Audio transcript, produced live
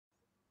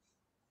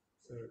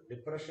So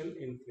depression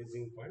in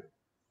freezing point.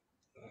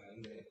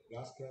 In the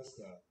last class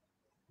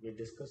we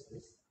discussed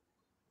this.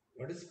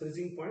 What is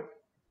freezing point?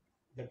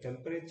 The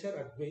temperature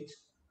at which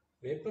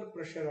vapor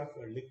pressure of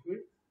a liquid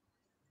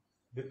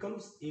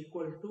becomes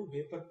equal to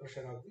vapor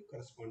pressure of the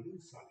corresponding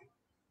solid.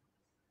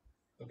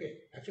 Okay,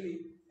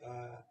 actually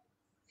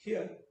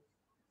here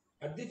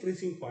at the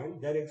freezing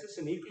point there exists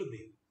an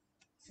equilibrium.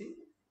 See,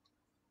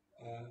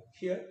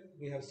 here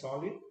we have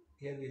solid,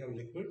 here we have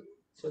liquid.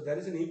 So there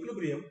is an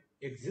equilibrium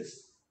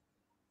exists,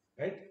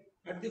 right,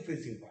 at the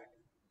freezing point.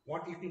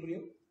 What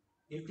equilibrium?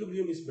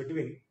 Equilibrium is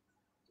between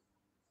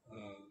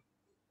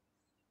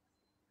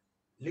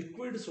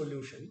liquid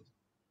solution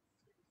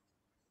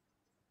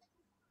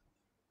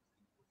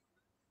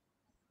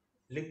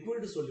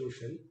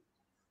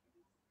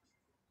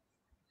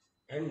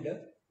and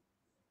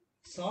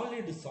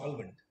solid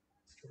solvent.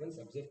 Students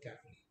observe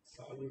carefully.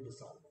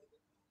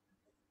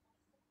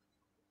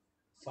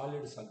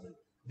 Solid solvent.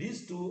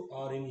 These two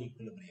are in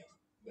equilibrium.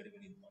 Very,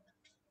 very important.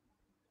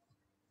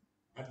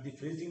 At the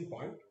freezing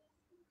point,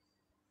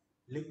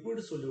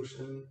 liquid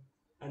solution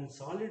and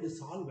solid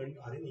solvent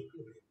are in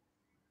equilibrium.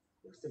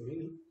 What's the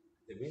meaning?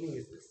 The meaning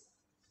is this.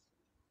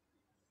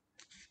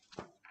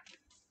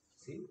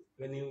 See,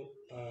 when you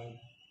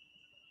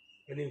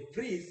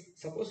freeze,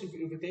 suppose if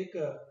you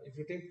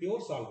take pure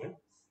solvent,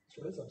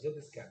 students observe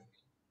this carefully.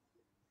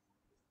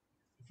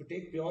 If you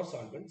take pure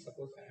solvent,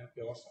 suppose I have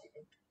pure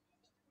solvent,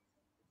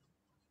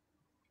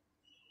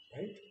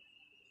 right?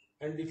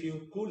 And if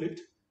you cool it,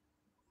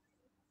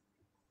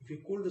 if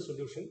you cool the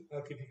solution,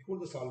 or if you cool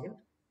the solvent,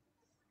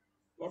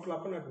 what will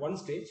happen at one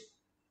stage?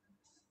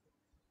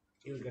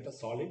 You will get a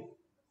solid,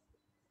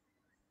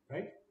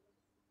 right?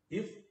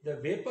 If the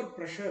vapor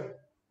pressure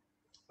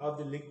of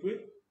the liquid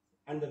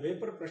and the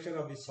vapor pressure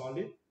of the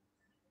solid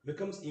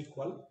becomes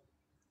equal,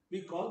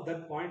 we call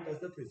that point as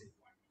the freezing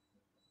point.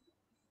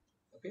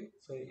 Okay,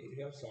 so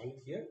you have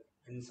solid here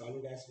and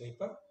solid as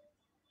vapor,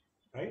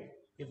 right?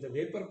 If the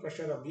vapor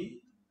pressure of the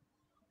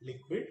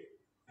liquid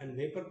and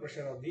vapor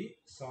pressure of the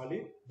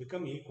solid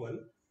become equal,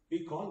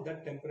 we call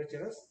that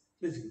temperature as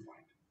freezing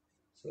point.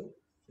 So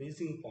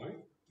freezing point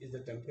is the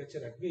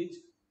temperature at which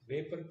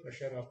vapor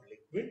pressure of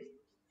liquid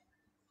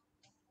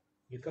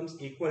becomes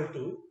equal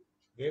to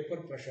vapor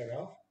pressure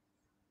of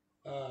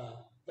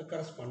the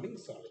corresponding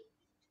solid.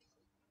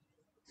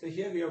 So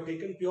here we have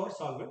taken pure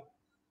solvent.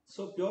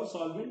 So pure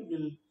solvent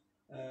will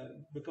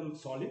become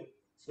solid.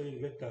 So you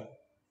get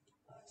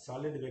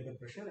solid vapor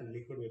pressure and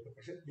liquid vapor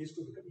pressure. These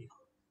two become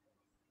equal.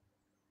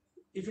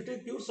 If you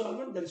take pure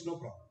solvent, there is no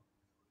problem.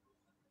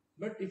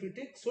 But if you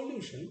take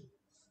solution,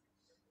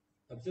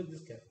 observe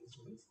this carefully,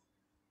 students.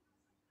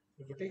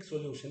 If you take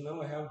solution,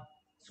 now I have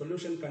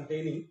solution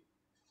containing.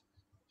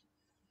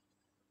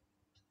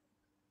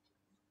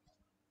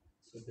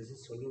 So this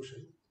is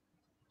solution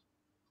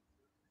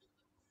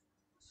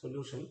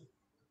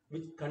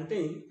which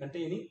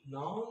containing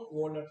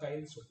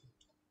non-volatile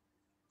solute.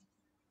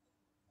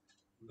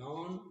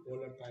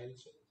 Non-volatile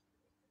solute.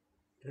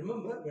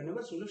 Remember,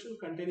 whenever solution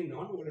containing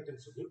non-volatile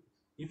solute,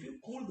 if you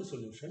cool the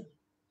solution,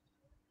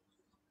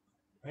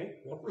 right,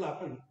 what will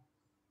happen?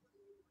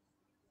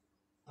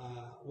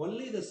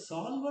 Only the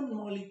solvent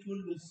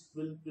molecule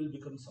will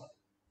become solid.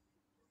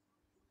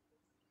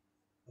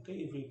 Okay,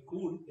 if we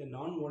cool a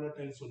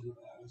non-volatile solute,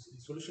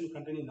 solution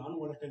containing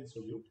non-volatile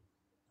solute,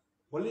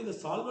 only the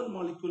solvent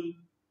molecule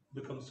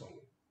becomes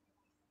solid.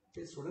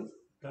 Okay, students,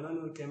 turn on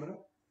your camera.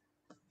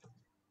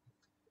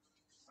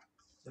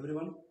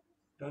 Everyone,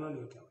 turn on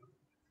your camera.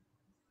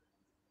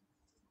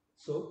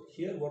 So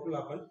here what will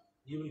happen?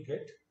 You will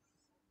get,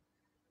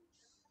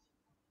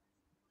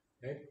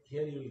 right,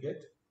 here you will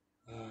get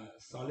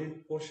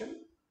solid portion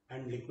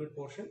and liquid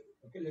portion.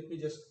 Okay, let me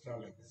just draw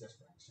like this, just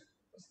for understanding.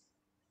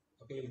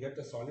 Okay, you'll get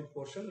a solid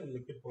portion and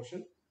liquid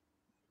portion,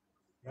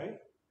 right?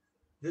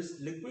 This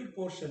liquid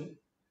portion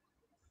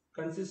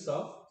consists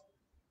of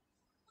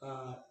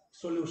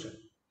solution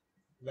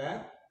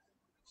where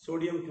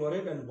sodium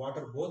chloride and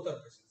water both are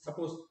present.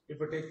 Suppose if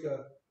you take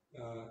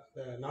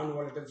the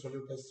non-volatile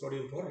solute as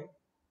sodium chloride,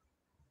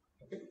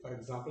 okay, for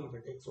example, if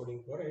I take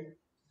sodium chloride,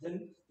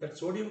 then that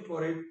sodium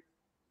chloride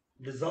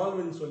dissolve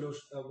in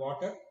solution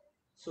water.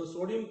 So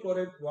sodium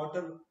chloride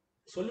water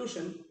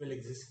solution will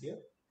exist here,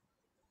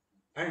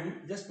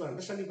 and just for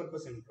understanding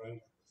purpose I am drawing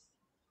this.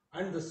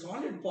 And the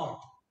solid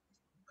part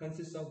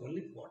consists of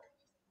only water.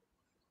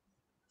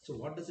 So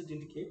what does it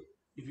indicate?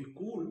 If you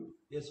cool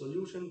a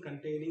solution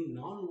containing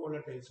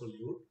non-volatile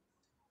solute,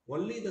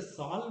 only the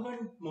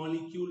solvent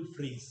molecule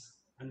freeze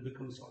and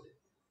becomes solid,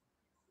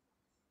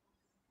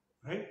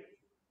 right?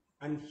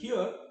 And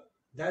here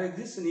there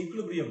exists an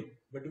equilibrium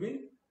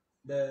between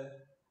the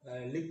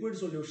liquid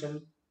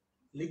solution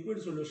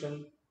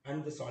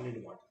and the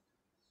solid water.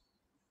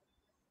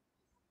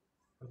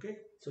 Okay,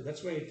 so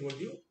that's why I told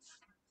you,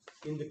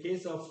 in the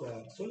case of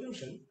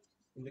solution,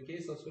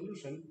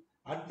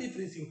 at the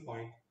freezing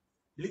point,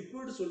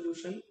 liquid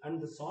solution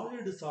and the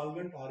solid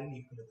solvent are in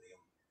equilibrium.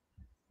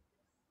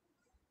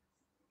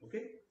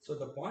 Okay, so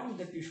the point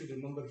that you should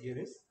remember here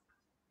is,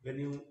 when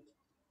you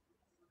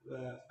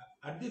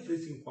at the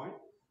freezing point,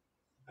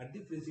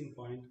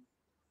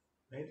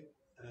 right,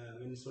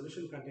 when the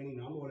solution containing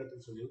non-volatile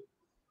solute,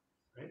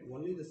 right,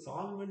 only the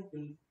solvent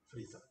will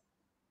freeze up,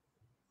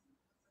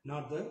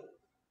 not the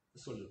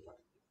solute part.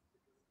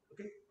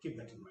 Okay, keep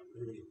that in mind,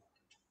 very, very important.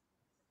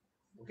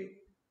 Okay,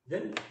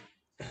 then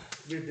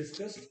we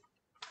discussed,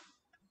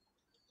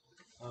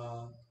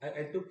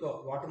 I took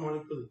water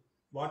molecule,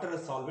 water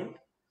as solvent,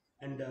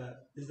 and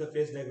this is the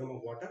phase diagram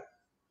of water.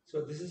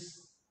 So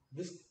this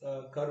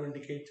curve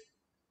indicate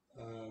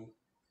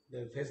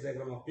the phase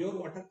diagram of pure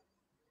water.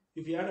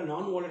 If you add a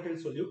non-volatile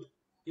solute,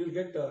 you will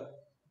get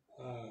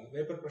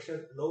vapor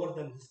pressure lower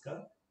than this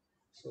curve.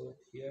 So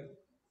here,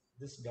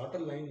 this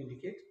dotted line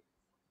indicate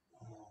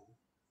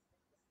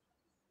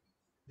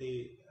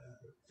the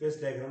phase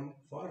diagram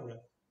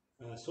for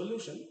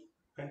solution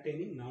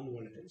containing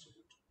non-volatile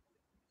solute.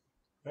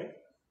 Right?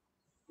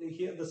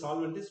 Here the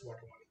solvent is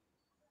water molecule.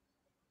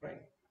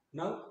 Right?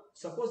 Now,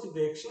 suppose if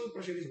the external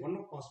pressure is 1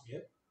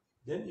 atmosphere,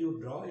 then you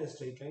draw a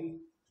straight line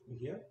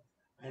here,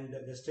 and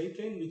the straight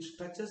line which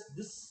touches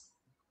this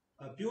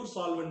pure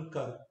solvent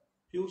curve,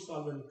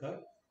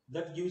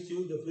 that gives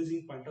you the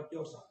freezing point of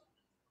pure solvent,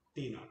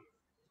 T0.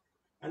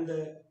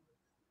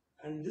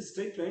 And this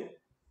straight line,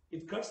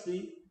 it cuts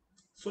the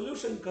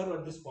solution curve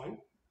at this point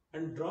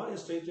and draw a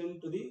straight line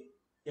to the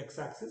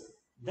x-axis.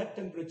 That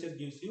temperature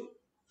gives you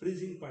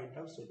freezing point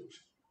of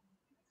solution.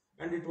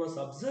 And it was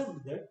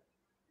observed that,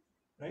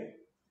 right,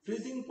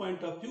 freezing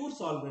point of pure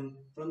solvent,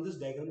 from this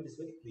diagram it is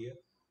very clear,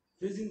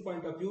 freezing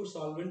point of pure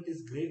solvent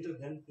is greater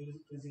than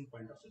freezing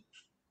point of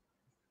solution.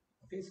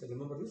 Okay, so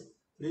remember this,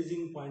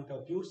 freezing point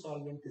of pure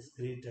solvent is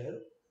greater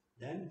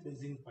than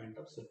freezing point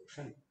of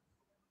solution.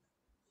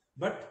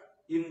 But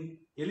in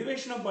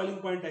elevation of boiling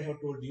point, I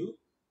have told you,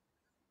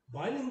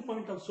 boiling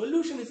point of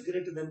solution is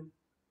greater than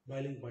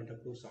boiling point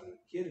of pure solvent.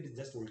 Here it is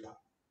just ulta.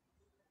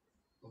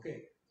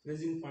 Okay,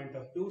 freezing point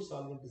of pure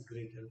solvent is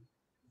greater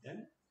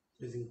than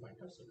freezing point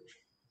of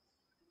solution.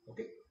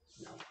 Okay,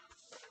 now,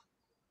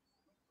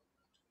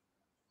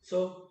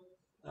 so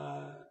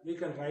we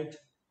can write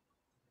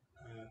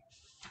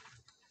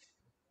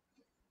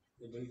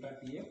the delta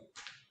Tf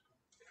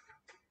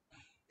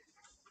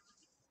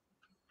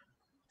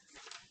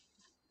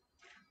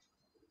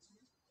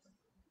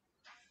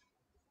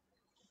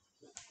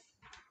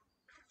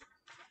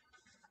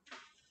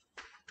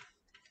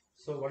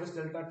So what is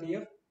delta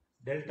Tf?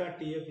 Delta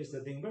Tf is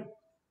nothing but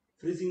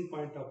freezing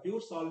point of pure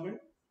solvent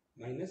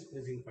minus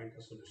freezing point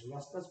of solution.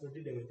 Last class we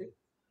did everything.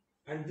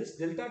 And this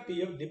delta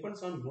Tf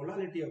depends on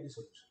molality of the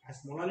solution.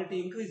 As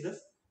molality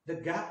increases, the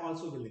gap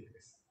also will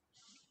increase.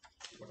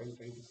 What I am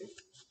trying to say?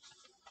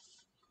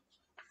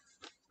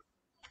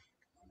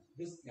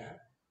 This gap,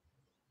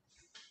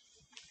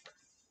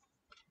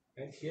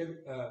 and here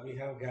we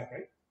have gap,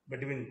 right,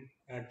 between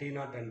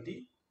T0 and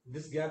T.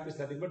 This gap is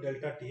nothing but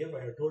delta Tf.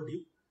 I have told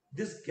you.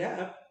 This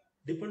gap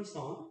depends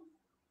on,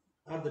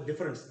 or the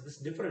difference, this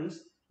difference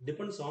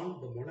depends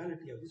on the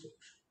molality of the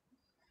solution.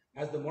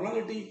 As the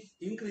molality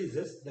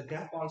increases, the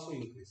gap also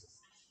increases.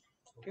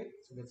 Okay,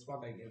 so that's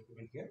what I have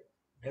given here.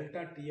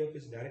 Delta Tf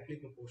is directly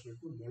proportional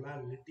to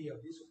molality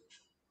of the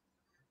solution.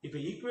 If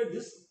we equate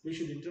this, we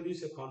should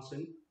introduce a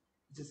constant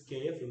which is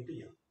Kf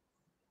into M.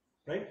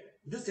 Right?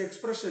 This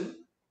expression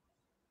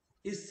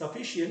is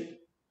sufficient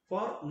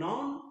for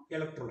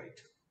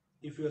non-electrolyte.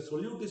 If your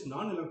solute is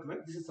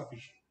non-electrolyte, this is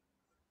sufficient.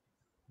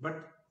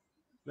 But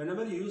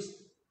whenever you use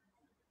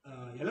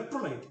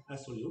electrolyte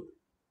as solute,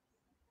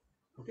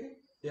 okay,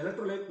 the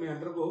electrolyte may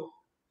undergo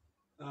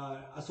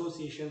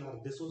association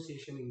or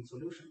dissociation in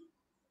solution.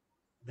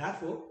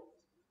 Therefore,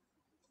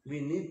 we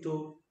need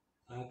to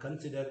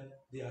consider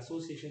the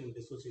association and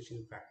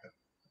dissociation factor.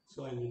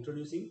 So I am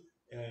introducing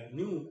a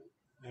new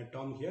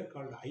term here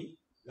called I,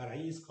 where I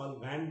is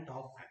called Vant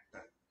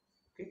factor.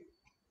 Okay,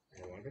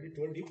 I have already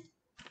told you.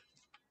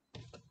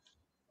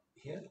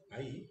 Here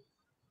I,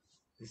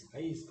 this I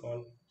is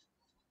called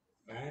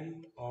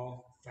Vant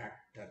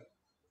factor.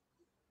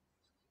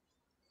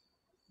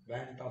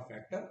 Vant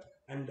factor,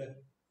 and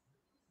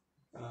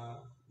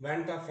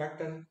Vant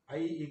factor I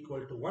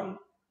equal to 1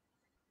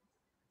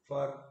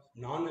 for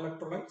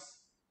non-electrolytes.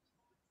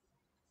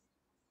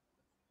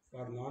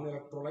 For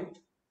non-electrolyte,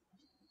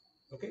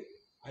 okay,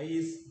 I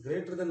is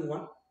greater than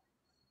 1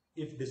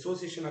 if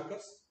dissociation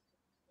occurs.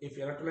 If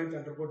electrolyte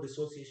undergo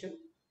dissociation,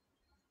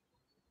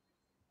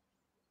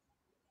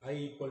 I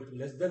equal to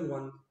less than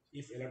 1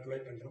 if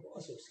electrolyte undergo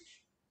association.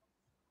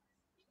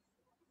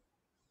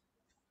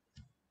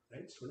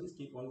 Right, students,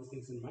 keep all these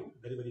things in mind,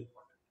 very, very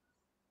important.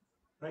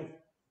 Right,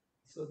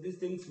 so these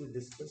things we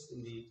discussed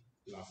in the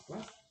last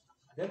class.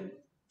 Then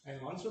I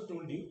have also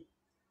told you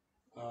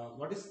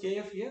what is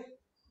Kf here.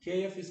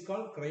 Kf is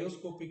called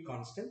cryoscopic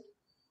constant,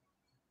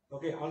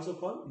 okay, also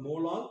called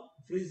molar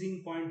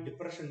freezing point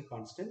depression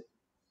constant.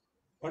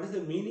 What is the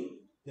meaning?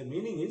 The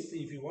meaning is,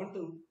 if you want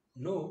to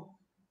know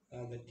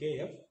the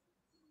Kf,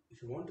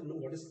 if you want to know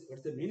what is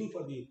the meaning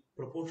for the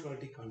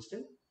proportionality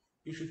constant,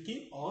 you should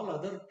keep all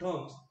other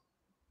terms,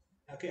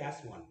 okay,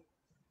 as 1.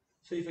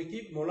 So if I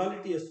keep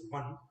molality as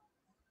 1,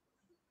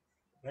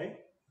 right,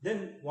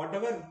 then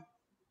whatever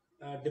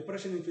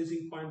depression in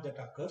freezing point that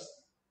occurs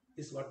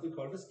is what we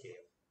call as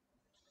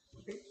Kf.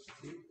 Okay,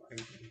 see, I'm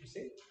trying to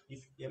say if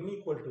m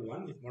equal to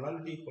 1, if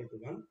molality equal to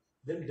 1,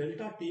 then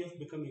delta Tf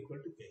become equal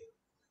to Kf.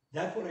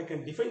 Therefore, I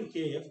can define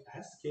Kf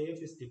as,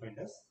 Kf is defined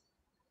as,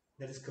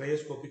 that is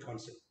cryoscopic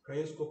constant.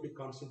 Cryoscopic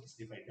constant is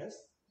defined as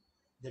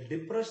the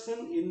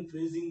depression in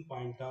freezing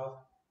point of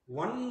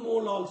 1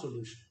 mole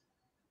solution.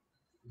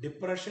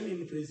 Depression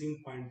in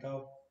freezing point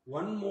of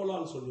 1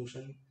 mole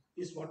solution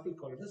is what we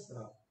call as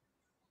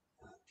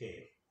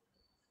Kf.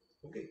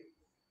 Okay,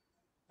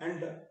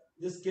 and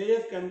this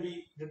Kf can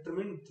be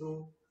determined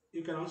through,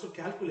 you can also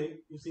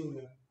calculate using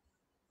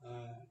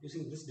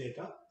this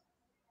data.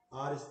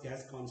 R is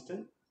gas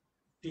constant,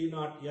 T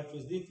naught F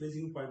is the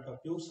freezing point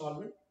of pure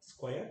solvent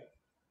square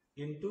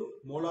into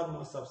molar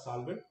mass of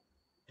solvent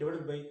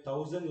divided by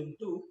 1000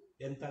 into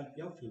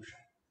enthalpy of fusion.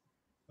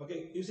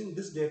 Okay, using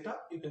this data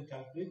you can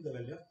calculate the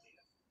value of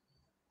Kf,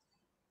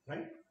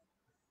 right?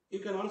 You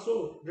can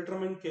also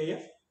determine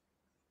Kf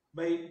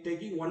by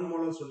taking 1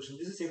 molar solution.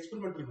 This is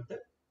experimental method.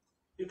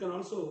 You can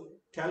also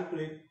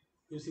calculate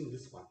using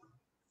this one,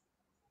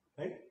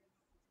 right?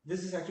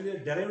 This is actually a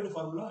derived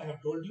formula. I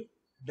have told you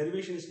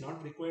derivation is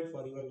not required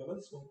for your level,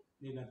 so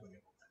need not worry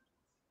about that.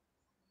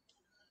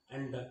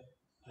 And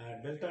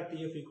delta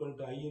Tf equal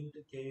to I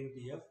into K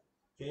into F,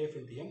 Kf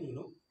into M, you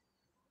know.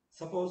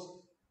 Suppose,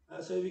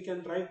 so we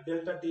can write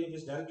delta Tf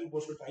is directly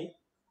proportional to I,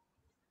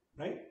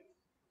 right?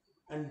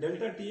 And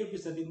delta Tf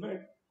is nothing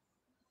but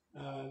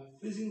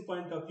freezing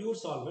point of pure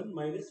solvent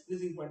minus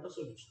freezing point of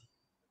solution,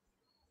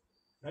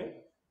 right?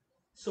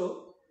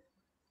 So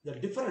the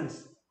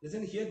difference,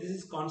 listen here, this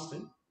is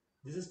constant,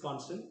 this is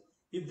constant.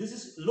 If this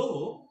is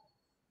low,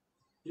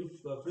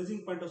 if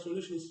freezing point of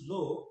solution is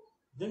low,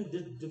 then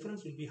the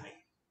difference will be high.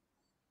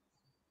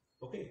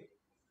 Okay.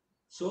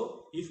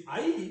 So if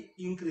I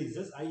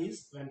increases, I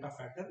is Vant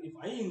factor. If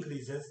I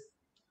increases,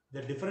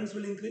 the difference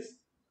will increase.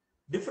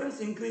 Difference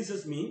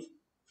increases means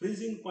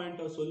freezing point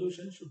of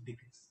solution should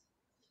decrease.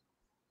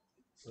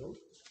 So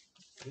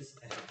this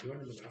I have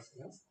given in the last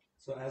class.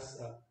 So as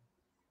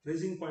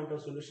freezing point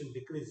of solution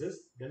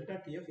decreases,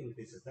 delta Tf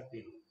increases, that we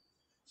know.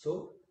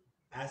 So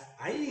as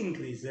I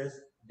increases,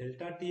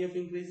 delta Tf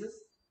increases.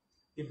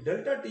 If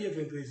delta Tf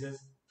increases,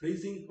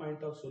 freezing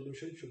point of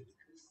solution should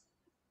decrease.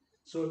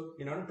 So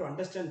in order to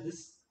understand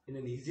this in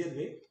an easier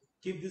way,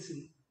 keep this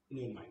in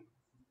your mind.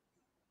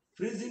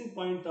 Freezing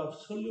point of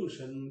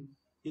solution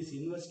is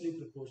inversely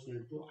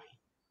proportional to I.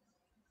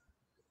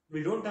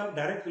 We don't have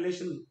direct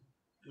relation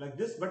like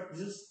this, but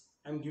this is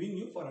I am giving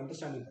you for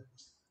understanding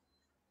purpose.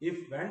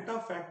 If Vant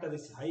factor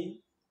is high,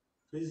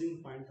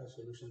 freezing point of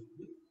solution will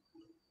be low.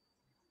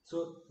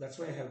 So that's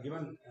why I have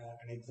given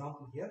an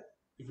example here.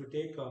 If you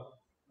take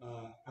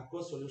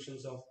aqueous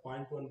solutions of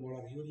 0.1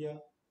 molar urea,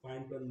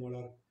 0.1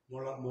 molar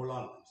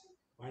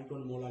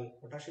 0.1 molar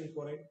potassium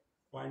chloride,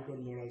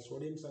 0.1 molar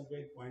sodium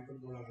sulfate, 0.1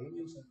 molar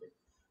aluminum sulfate,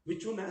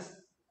 which one has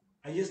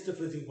highest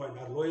freezing point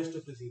or lowest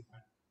freezing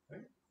point,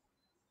 right?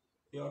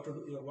 You have to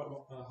do,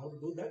 how to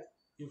do that?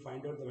 You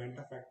find out the Vant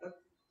factor.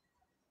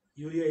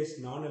 Urea is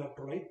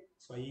non-electrolyte,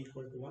 so I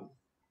equal to 1.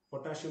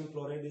 Potassium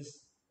chloride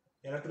is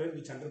electrolyte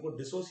which undergo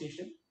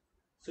dissociation,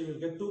 so you will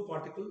get 2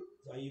 particles,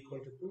 so I equal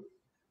to 2.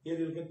 Here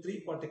you will get 3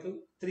 particles,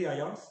 3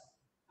 ions,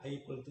 I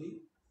equal 3.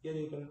 Here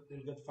you will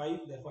get 5,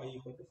 therefore I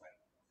equal to 5.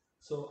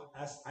 So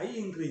as I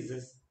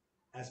increases,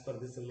 as per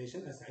this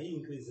relation, as I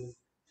increases,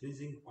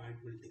 freezing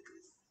point will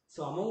decrease.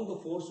 So among the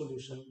 4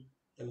 solutions,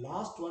 the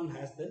last one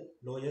has the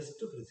lowest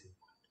freezing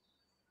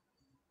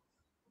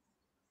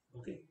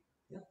point. Okay,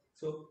 yeah.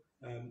 So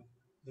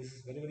this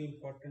is very, very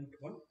important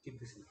one. Keep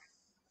this in mind.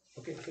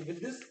 Okay, so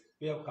with this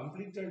we have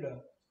completed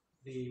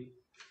the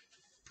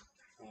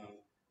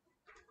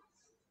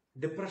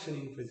depression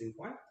in freezing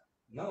point.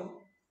 Now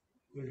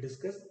we will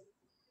discuss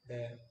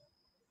the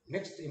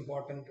next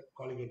important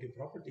colligative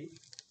property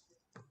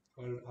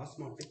called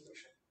osmotic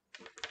pressure.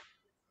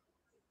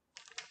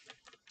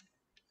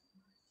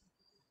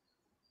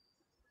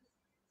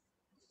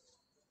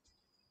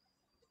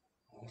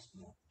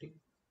 Osmotic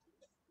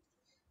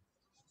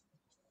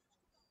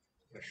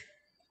pressure.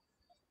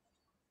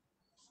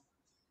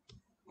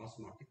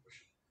 Osmotic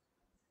pressure.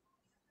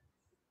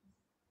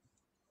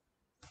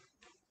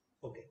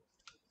 Okay.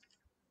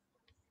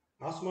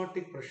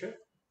 Osmotic pressure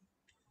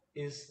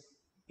is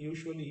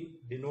usually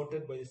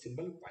denoted by the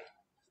symbol pi.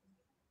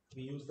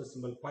 We use the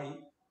symbol pi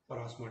for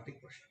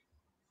osmotic pressure.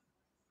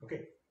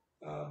 Okay.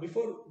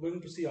 Before going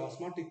to see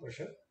osmotic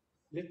pressure,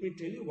 let me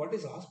tell you what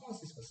is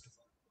osmosis first of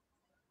all.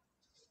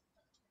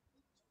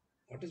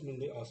 What is meant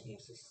by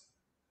osmosis?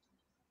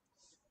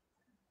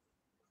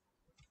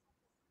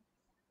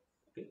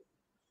 Okay.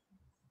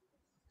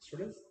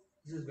 Students,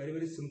 this is very,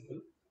 very simple.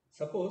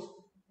 Suppose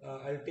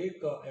I'll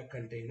take a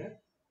container,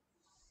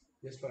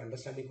 just for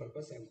understanding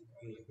purpose, I'm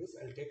doing like this.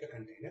 I'll take a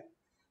container.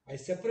 I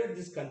separate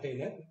this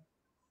container.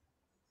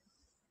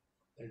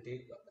 I'll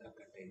take a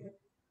container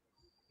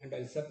and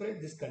I'll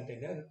separate this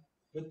container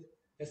with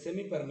a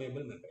semi-permeable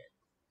membrane.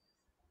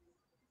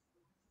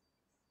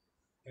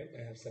 Right?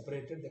 I have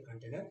separated the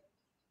container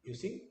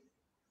using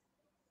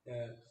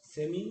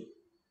semi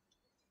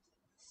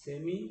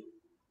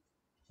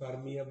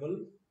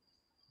permeable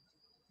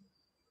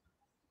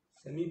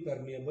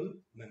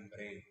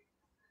membrane.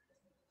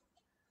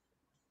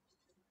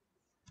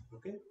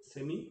 Okay,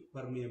 semi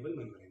permeable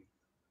membrane.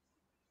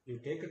 You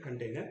take a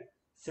container,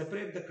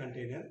 separate the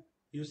container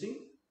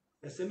using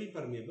a semi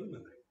permeable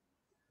membrane.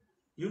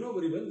 You know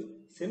very well,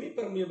 semi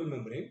permeable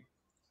membrane.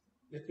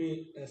 Let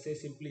me say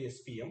simply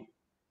SPM.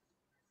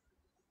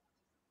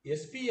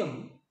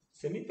 SPM,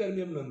 semi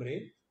permeable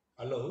membrane,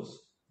 allows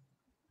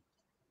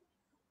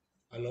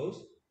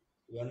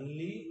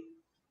only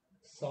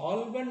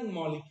solvent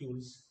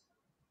molecules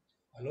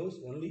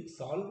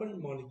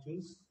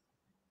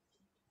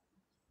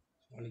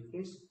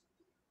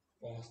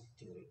pass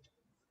through it.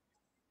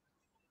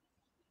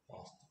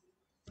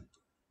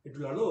 It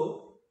will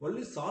allow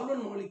only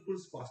solvent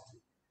molecules pass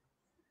through.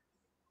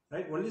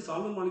 Right? Only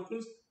solvent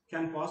molecules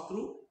can pass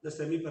through the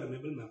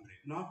semi-permeable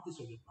membrane, not the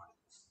solid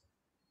molecules.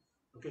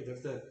 Okay,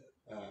 that's the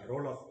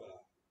role of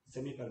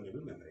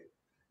semi-permeable membrane.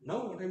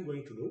 Now what I am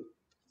going to do,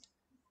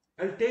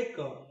 I'll take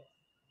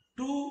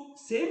two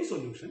same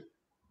solution.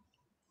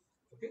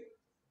 Okay,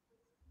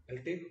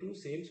 I'll take two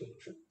same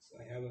solutions. So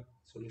I have a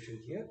solution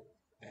here,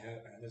 I have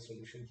another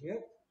solution here.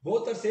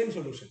 Both are same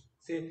solution.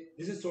 Say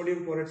this is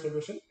sodium chloride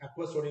solution,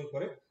 aqueous sodium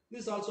chloride.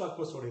 This is also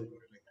aqueous sodium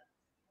chloride, like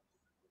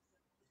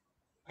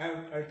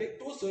that. I'll take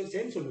two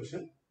same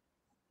solution,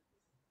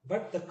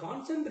 but the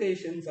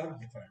concentrations are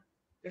different.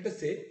 Let us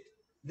say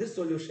this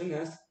solution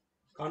has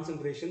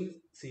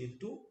concentration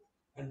C2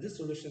 and this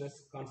solution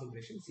has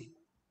concentration C1.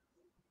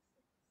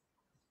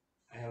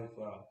 I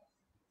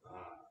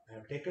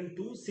have taken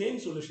two same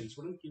solutions.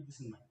 Wouldn't keep this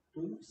in mind.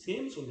 Two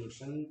same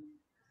solution,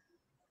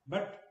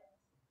 but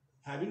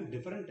having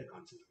different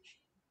concentration.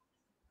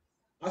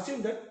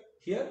 Assume that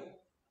here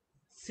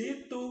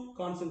C2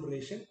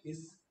 concentration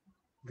is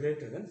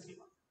greater than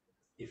C1.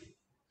 If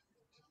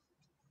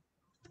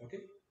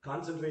okay,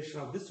 concentration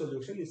of this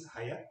solution is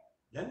higher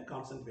than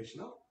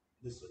concentration of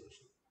this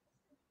solution.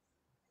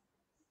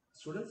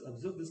 Students,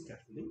 observe this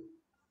carefully.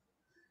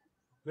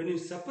 When you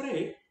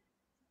separate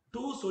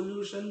two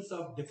solutions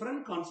of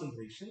different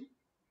concentration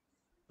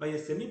by a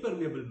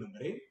semi-permeable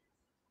membrane,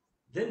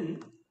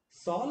 then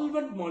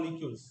solvent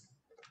molecules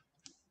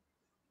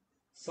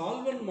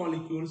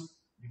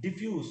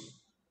diffuse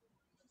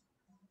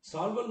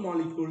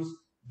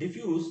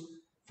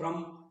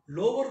from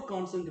lower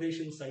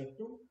concentration side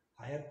to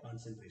higher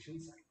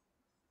concentration side.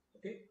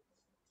 Okay,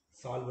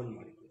 solvent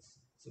molecules.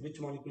 So which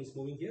molecule is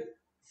moving here?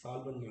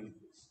 Solvent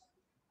molecules.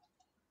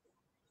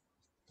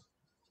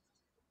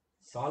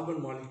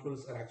 Solvent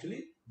molecules are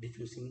actually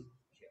diffusing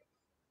here,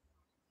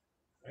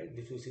 right?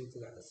 Diffusing to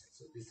the other side.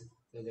 So this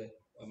the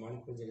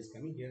molecule that is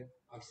coming here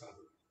are solvent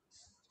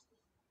molecules.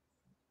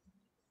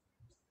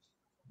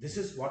 This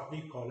is what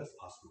we call as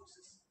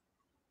osmosis,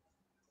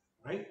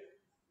 right?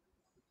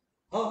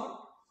 Or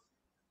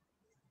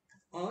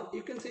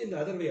you can say in the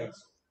other way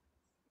also.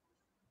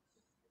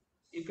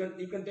 You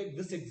can take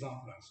this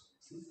example also.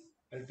 See,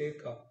 I'll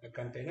take a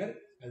container.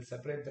 I'll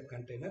separate the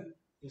container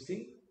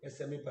using a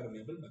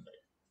semi-permeable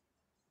membrane.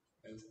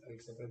 I'll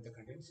separate the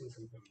container using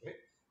semi-permeable membrane.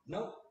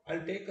 Now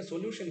I'll take a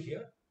solution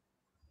here,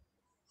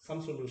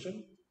 some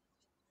solution,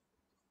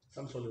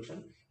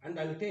 and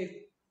I'll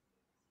take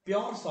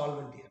pure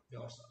solvent here,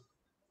 pure solvent.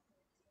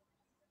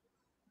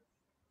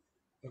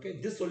 Okay,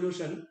 this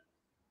solution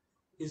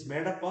is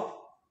made up of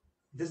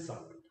this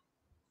solvent.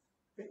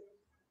 Okay,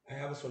 I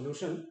have a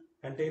solution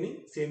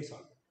containing same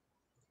solvent.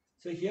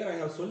 So here I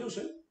have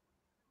solution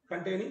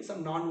containing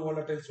some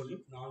non-volatile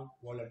solute.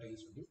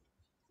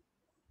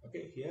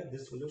 Okay, here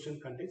this solution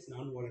contains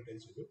non-volatile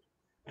solute,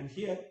 and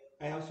here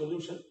I have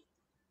solution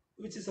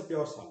which is a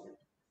pure solvent.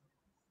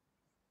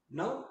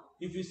 Now,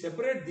 if you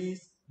separate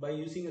these by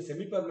using a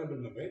semi-permeable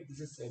membrane, this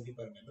is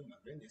semi-permeable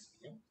membrane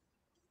SPM.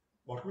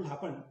 What will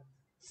happen?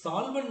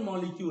 Solvent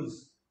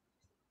molecules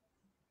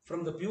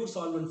from the pure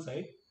solvent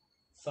side,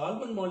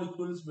 solvent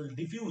molecules will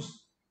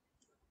diffuse,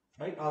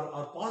 right,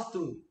 or pass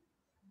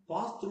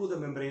through the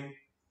membrane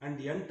and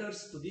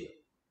enters to the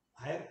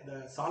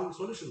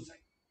solution side.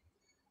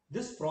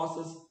 This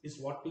process is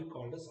what we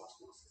call as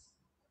osmosis.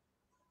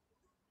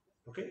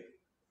 Okay,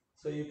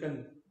 so you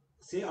can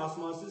say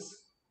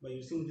osmosis by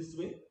using this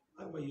way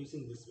or by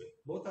using this way.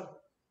 Both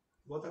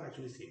are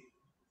actually same,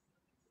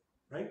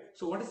 right?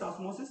 So what is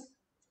osmosis?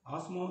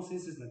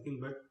 Osmosis is nothing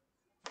but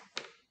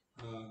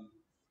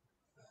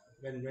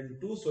when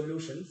two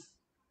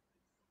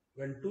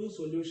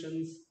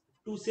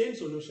same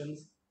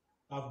solutions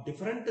of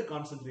different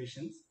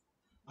concentrations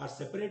are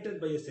separated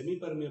by a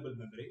semi-permeable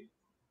membrane,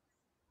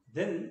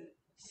 then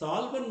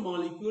solvent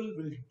molecule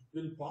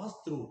will pass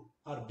through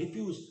or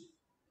diffuse,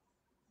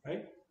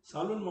 right?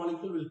 Solvent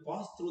molecule will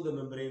pass through the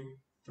membrane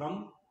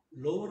from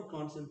lower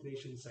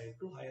concentration side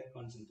to higher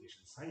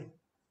concentration side.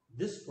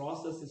 This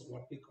process is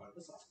what we call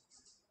as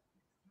osmosis.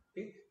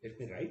 Okay, let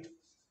me write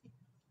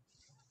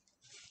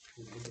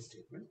the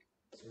statement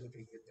so that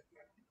we get that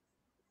right.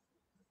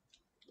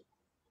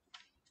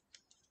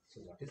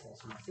 So what is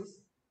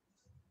osmosis?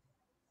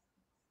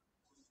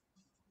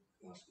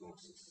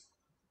 osmosis.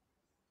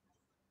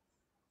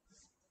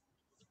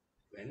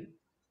 When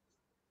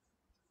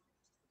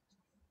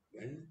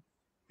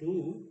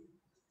two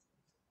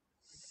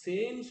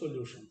same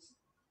solutions,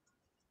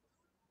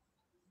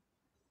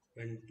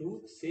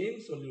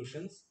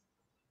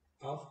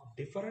 of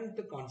different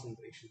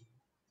concentration,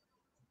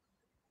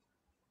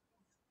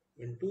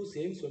 when two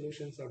same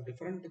solutions of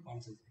different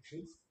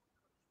concentrations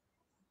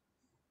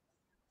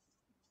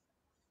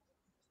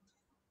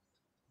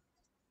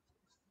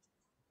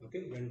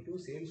okay, when two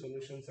same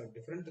solutions of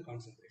different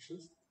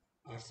concentrations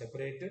are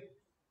separated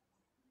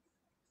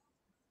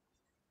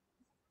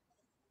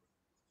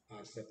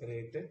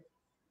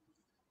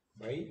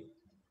by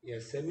a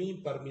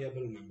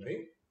semi-permeable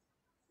membrane,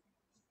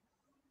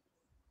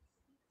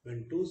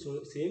 when two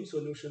same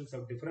solutions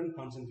of different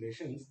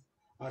concentrations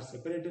are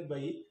separated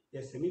by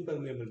a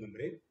semi-permeable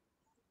membrane,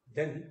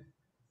 then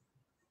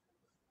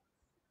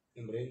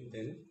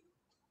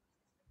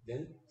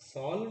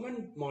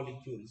solvent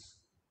molecules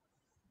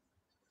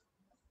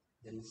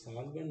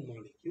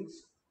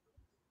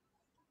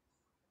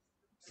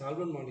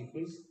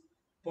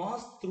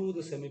pass through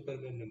the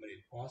semi-permeable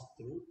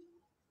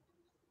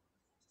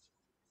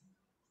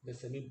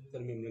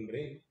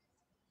membrane,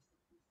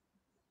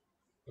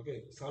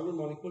 okay, solvent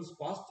molecules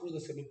pass through the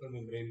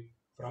semi-permeable membrane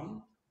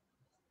from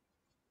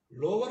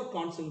lower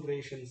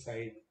concentration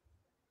side,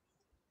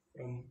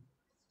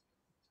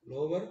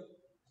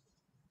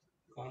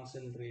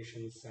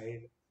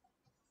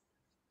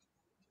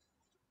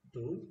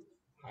 to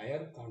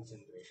higher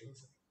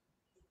concentrations.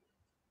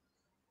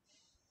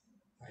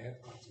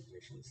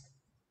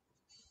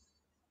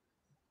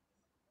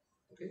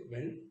 Okay,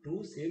 when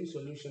two same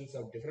solutions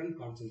of different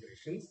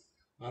concentrations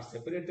are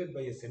separated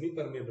by a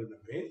semi-permeable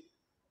membrane,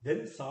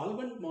 then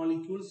solvent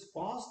molecules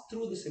pass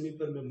through the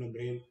semi-permeable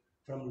membrane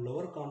from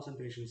lower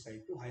concentration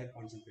side to higher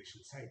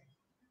concentration side.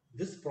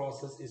 This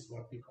process is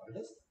what we call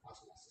as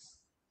osmosis.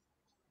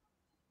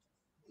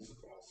 This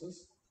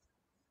process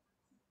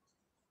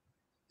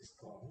is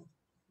called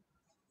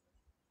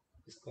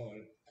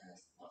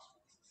as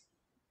osmosis.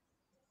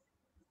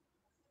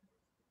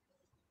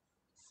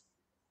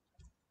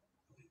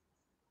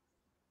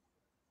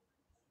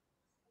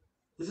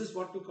 This is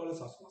what we call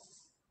as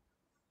osmosis.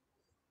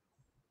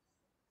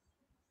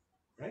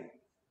 Right?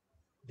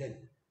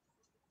 Then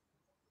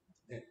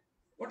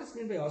what is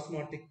meant by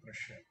osmotic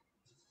pressure?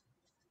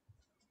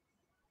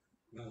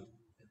 Now,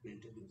 let me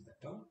introduce the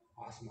term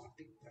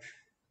osmotic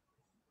pressure.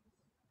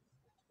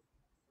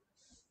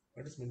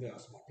 What is meant by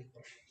osmotic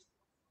pressure?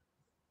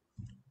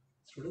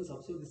 Students,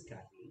 observe this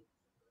carefully.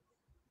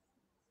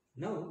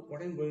 Now,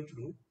 what I am going to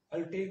do,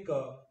 I'll take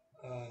a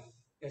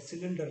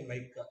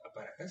cylinder-like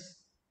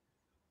apparatus.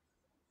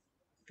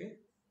 Okay,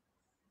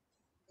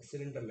 a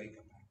cylinder-like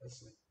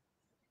apparatus like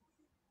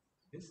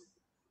this.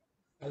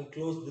 I'll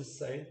close this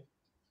side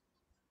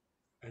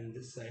and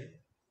this side,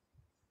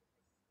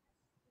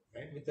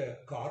 right, with a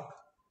cork,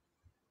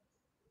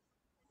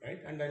 right,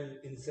 and I'll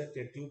insert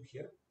a tube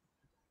here,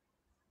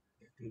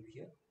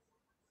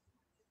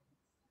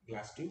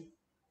 glass tube,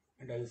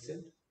 and I'll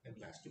insert a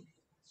glass tube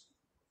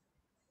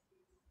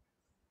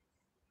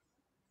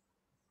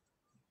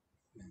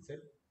here.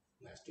 Insert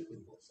glass tube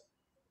in both sides,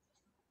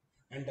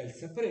 and I'll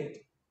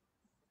separate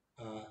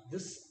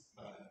this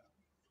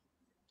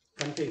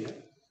container.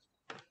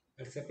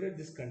 I'll separate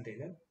this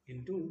container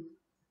into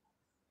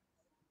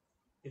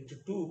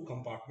two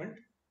compartments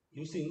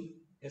using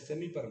a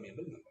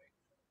semi-permeable membrane.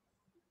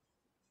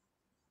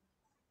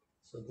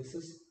 So this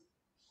is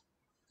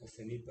a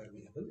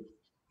semi-permeable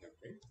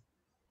membrane.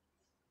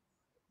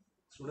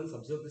 Students,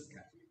 observe this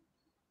carefully.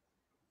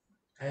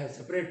 I have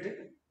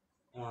separated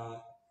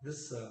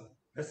this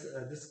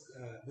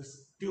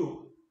tube.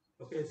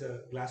 Okay, it's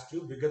a glass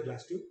tube, bigger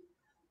glass tube.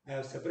 I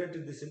have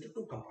separated this into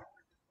two compartments.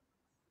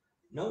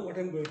 Now what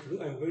I'm going to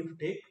do, I'm going to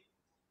take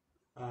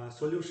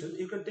solution.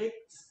 You can take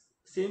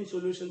same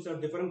solutions of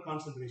different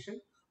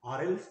concentration,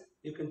 or else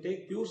you can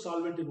take pure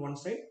solvent in one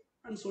side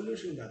and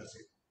solution in the other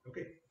side.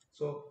 Okay,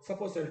 so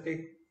suppose I'll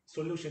take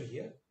solution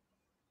here.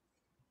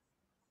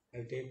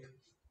 I'll take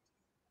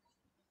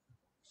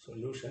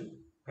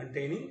solution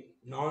containing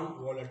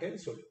non-volatile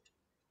solute,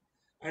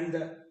 and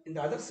in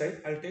the other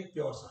side I'll take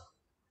pure solvent.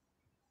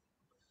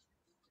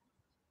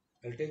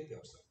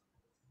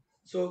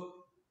 So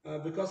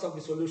because of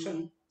the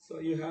solution, so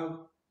you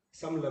have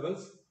some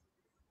levels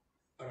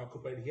are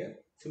occupied here.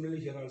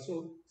 Similarly, here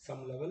also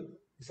some level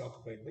is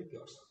occupied by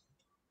pure solvent.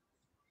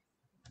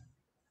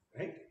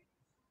 Right?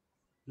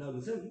 Now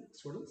listen,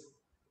 students.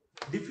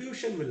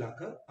 Diffusion will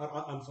occur,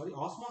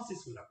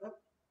 osmosis will occur.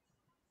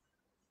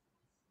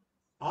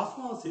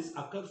 Osmosis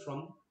occurs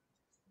from,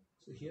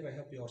 so here I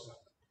have pure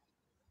solvent.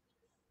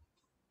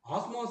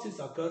 Osmosis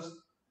occurs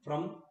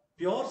from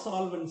pure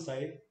solvent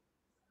side,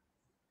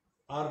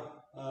 or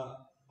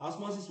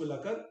osmosis will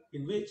occur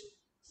in which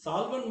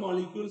solvent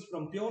molecules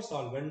from pure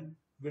solvent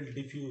will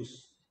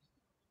diffuse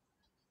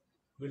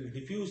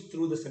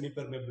through the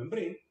semi-permeable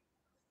membrane,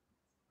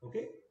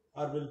 okay,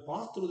 or will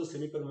pass through the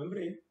semi-permeable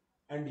membrane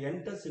and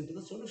enters into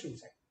the solution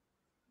side.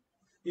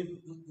 if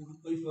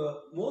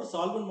more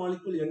solvent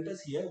molecule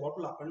enters here, what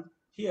will happen?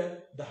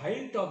 Here, the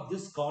height of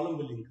this column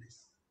will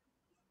increase.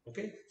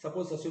 Okay,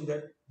 suppose assume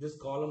that this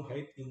column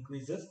height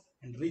increases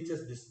and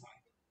reaches this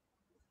point,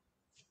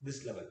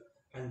 this level,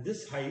 and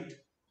this height,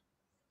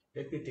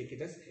 let me take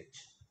it as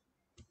h.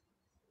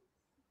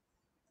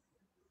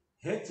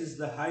 H is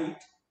the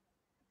height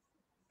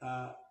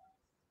uh,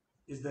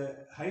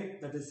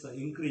 that is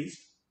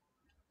increased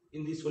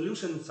in the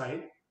solution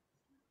side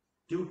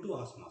due to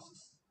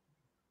osmosis.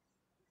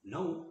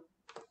 Now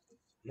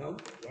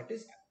what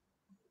is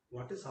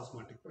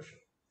osmotic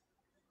pressure?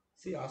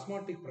 See,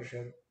 osmotic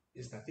pressure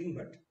is nothing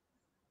but,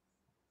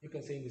 you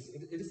can say this,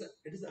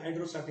 it is the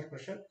hydrostatic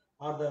pressure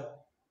or the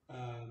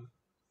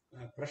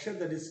pressure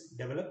that is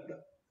developed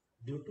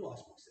due to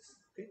osmosis.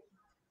 Okay,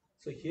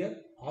 so here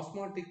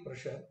osmotic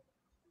pressure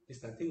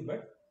is nothing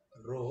but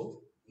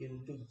rho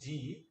into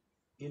G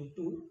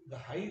into the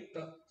height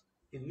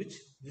in which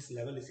this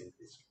level is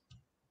increased.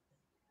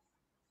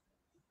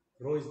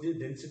 Rho is the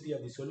density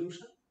of the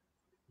solution,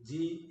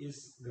 G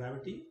is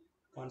gravity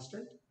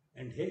constant,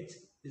 and H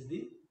is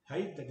the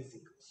height that is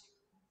increased.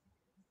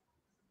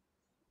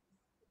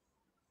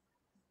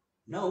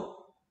 Now,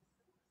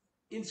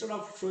 instead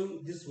of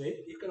showing this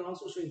way, you can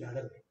also show in the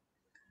other way.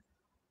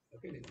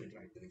 Okay, let me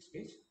try the next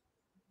page.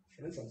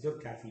 Friends,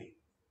 observe carefully.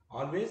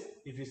 Always,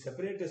 if you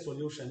separate a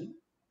solution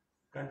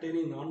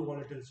containing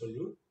non-volatile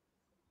solute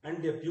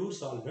and a pure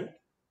solvent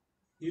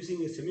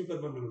using a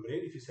semi-permeable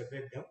membrane, if you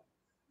separate them,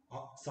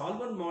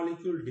 solvent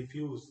molecule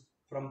diffuse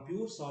from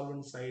pure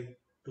solvent side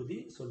to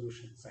the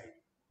solution side.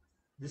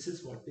 This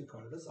is what we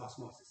call as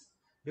osmosis.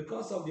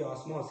 Because of the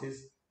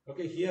osmosis,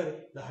 okay,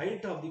 here the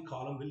height of the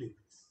column will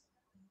increase.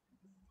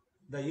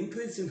 The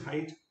increase in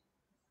height,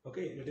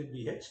 okay, let it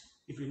be h.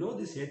 If you know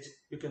this h,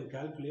 you can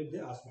calculate the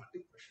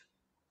osmotic pressure.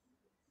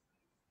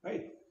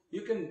 Right?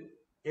 You can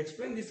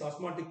explain this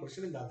osmotic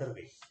pressure in the other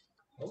way.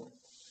 How?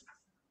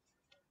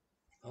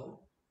 How?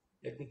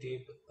 Let me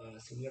take a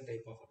similar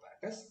type of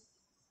apparatus.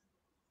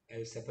 I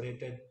have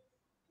separated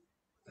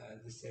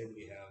this side.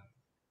 We have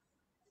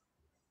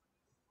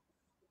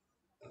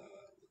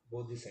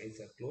both the sides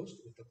are closed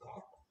with a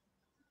cork,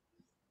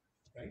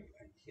 right?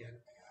 And here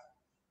I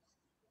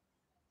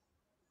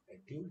have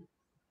a tube,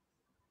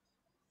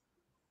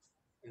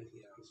 and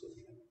here also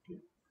we have a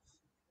tube.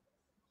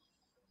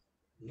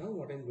 Now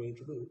what I am going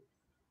to do,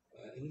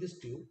 in this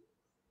tube,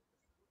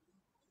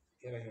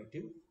 here I have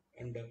tube,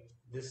 and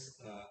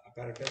this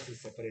apparatus is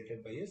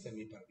separated by a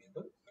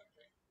semi-permeable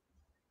membrane.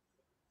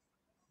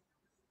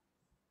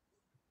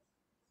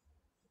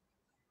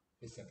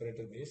 Is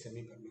separated by a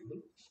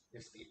semi-permeable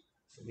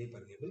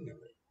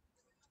membrane.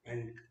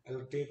 And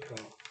I'll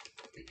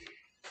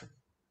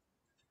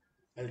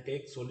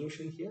take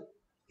solution here.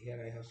 Here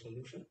I have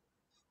solution.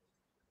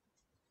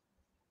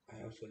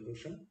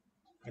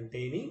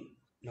 Containing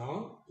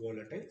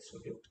non-volatile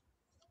solute.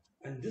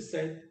 And this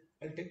side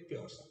I'll take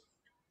pure solvent.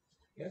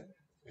 Here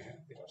I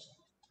have pure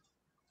solvent.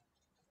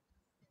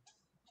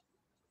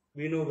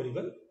 We know very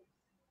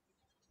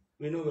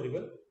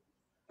well.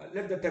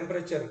 Let the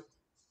temperature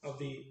of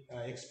the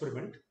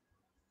experiment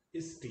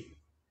is T.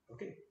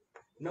 Okay.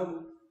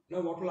 Now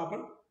what will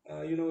happen?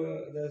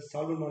 The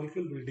solvent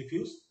molecule will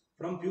diffuse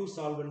from pure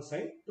solvent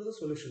side to the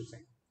solution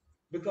side.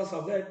 Because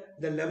of that,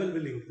 the level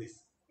will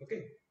increase.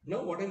 Okay.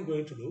 Now what I'm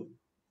going to do,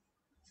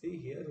 see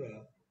here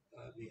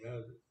we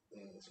have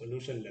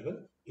solution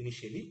level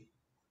initially.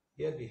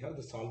 Here we have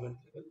the solvent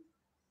level.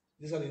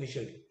 These are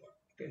initial.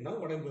 Okay. Now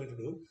what I'm going to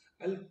do,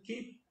 I'll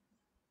keep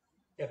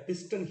a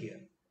piston here.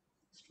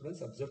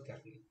 Students, observe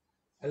carefully.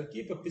 I'll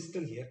keep a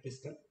piston here.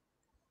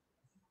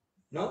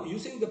 Now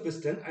using the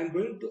piston, I'm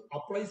going to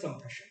apply some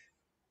pressure.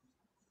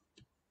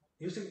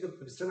 Using the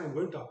piston, I'm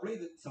going to apply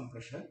some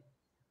pressure.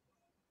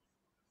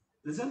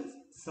 Listen,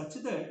 such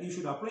that you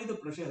should apply the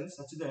pressure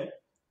such that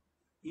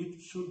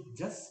it should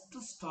just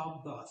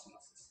stop the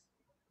osmosis.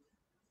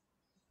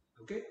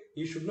 Okay,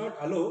 you should not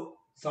allow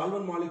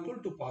solvent molecule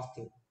to pass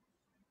through.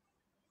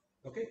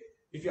 Okay,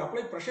 if you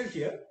apply pressure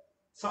here,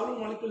 solvent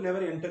molecule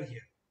never enter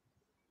here.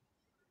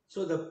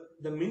 So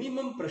the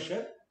minimum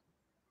pressure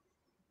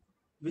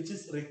which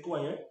is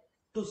required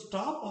to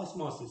stop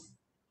osmosis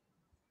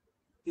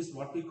is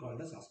what we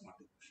call as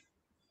osmotic pressure.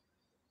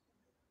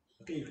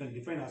 Okay, you can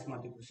define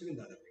osmotic pressure in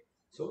the other way.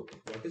 So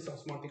what is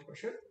osmotic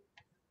pressure?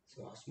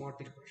 So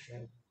osmotic pressure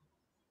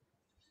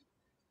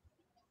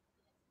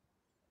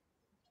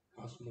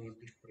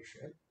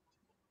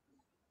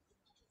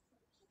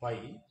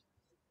pi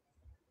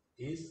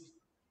is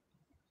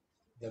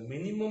the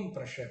minimum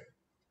pressure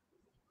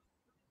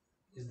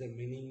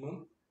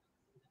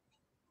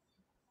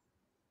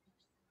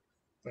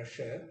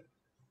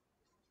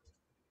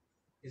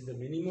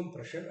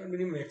or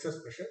minimum excess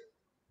pressure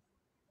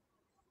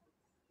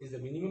is the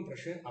minimum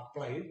pressure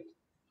applied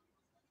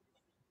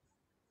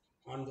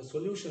on the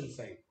solution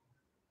side.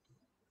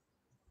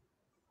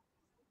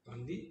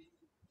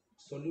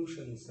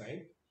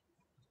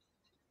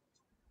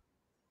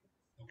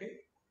 Okay,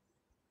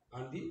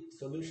 on the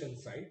solution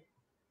side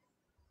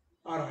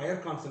or higher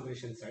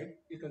concentration side,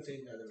 you can say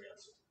in the other way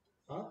also,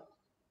 or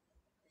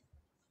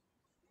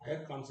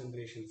higher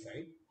concentration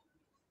side,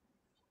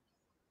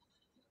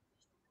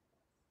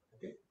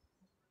 okay,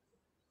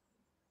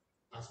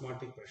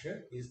 osmotic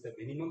pressure is the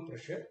minimum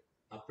pressure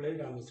applied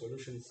on the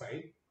solution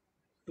side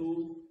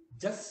to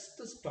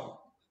just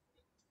stop,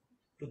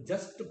 to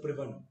just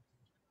prevent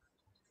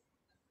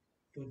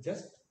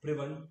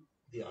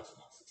the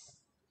osmosis.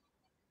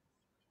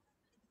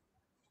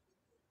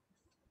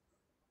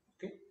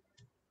 Okay,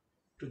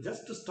 to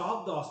just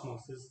stop the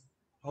osmosis,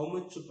 how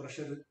much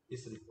pressure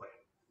is required?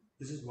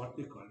 This is what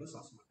we call as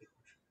osmotic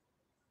pressure.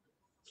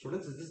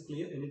 Students, is this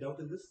clear? Any doubt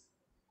in this?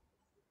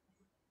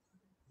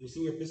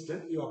 Using a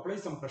piston, you apply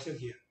some pressure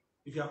here.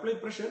 If you apply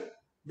pressure,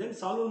 then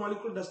solvent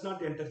molecule does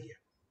not enter here.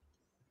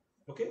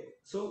 Okay,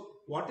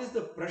 so what is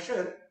the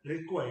pressure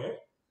required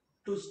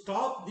to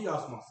stop the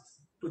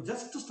osmosis? To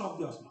just stop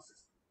the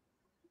osmosis.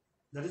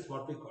 That is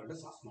what we call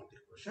as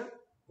osmotic pressure.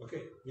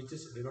 Okay, which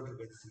is denoted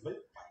by the symbol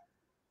pi.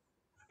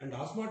 And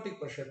osmotic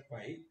pressure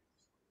pi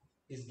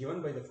is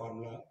given by the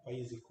formula pi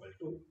is equal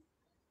to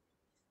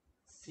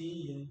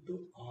C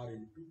into R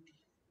into T.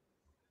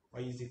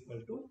 Pi is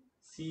equal to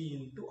C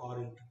into R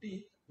into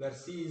T, where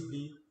C is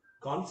the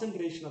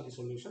concentration of the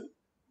solution,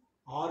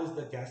 R is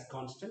the gas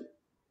constant,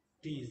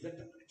 T is the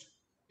temperature.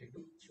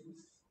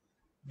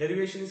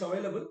 Derivation is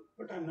available,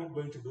 but I am not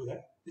going to do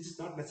that. This is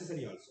not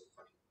necessary also.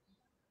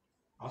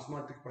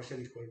 Osmotic pressure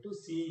equal to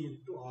C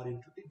into R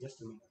into T, just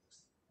remember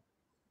this.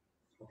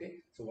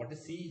 Okay, so what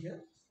is C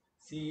here?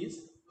 C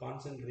is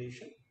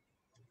concentration.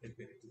 Let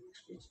me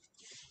explain.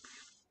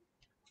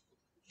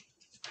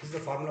 This is the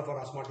formula for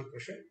osmotic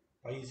pressure.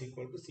 Pi is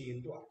equal to C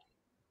into R.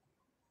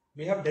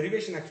 We have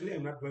derivation actually, I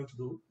am not going to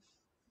do.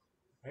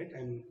 Right,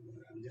 I'm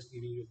just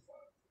giving you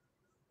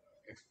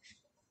expression.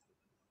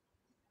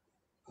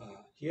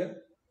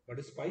 Here, what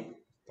is pi?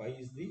 Pi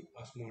is the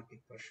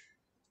osmotic pressure.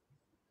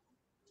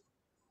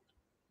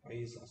 Pi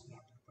is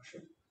osmotic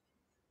pressure.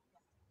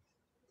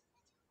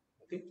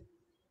 Okay,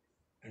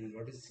 and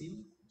what is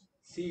C?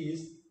 C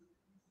is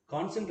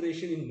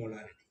concentration in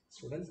molarity.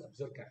 Students,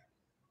 observe carefully.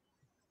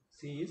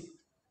 C is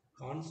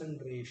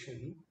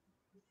concentration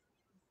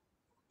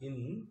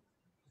in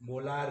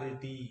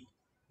molarity.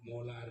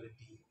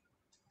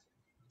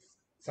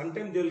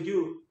 Sometimes they will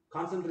give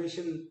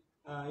concentration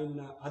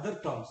in other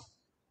terms.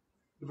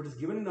 If it is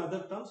given in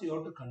other terms, you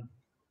have to convert.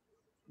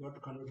 You have to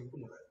convert into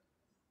molarity.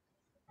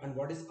 And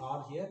what is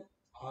R here?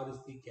 R is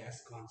the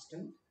gas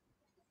constant.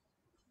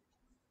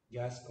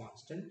 Gas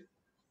constant.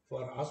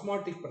 For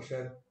osmotic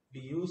pressure,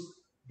 we use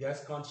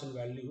gas constant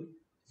value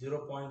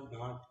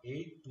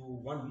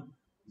 0.0821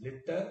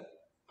 liter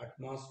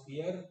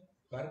atmosphere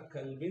per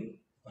Kelvin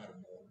per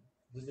mole.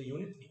 This is the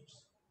unit we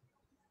use.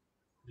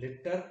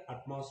 Liter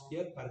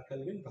atmosphere per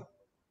Kelvin per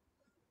mole.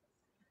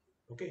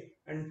 Okay,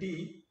 and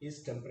T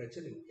is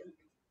temperature in Kelvin.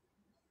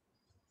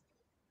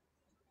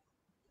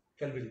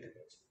 Kelvin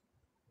temperature.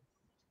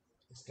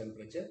 It's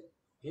temperature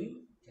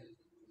in Kelvin.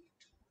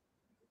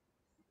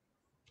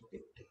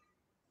 Okay.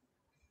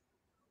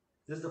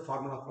 This is the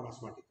formula for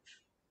osmotic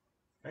pressure.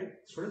 Right?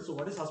 Students, so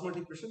what is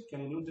osmotic pressure?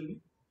 Can anyone tell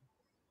me?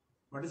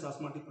 What is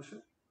osmotic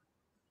pressure?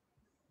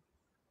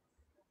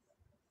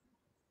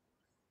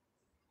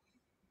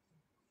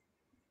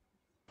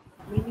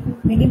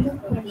 Minimum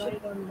pressure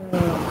on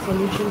the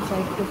solution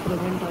side to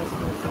prevent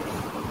osmosis.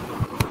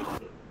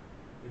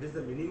 It is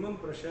the minimum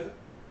pressure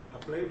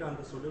applied on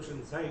the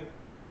solution side,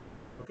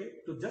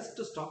 okay, to just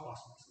to stop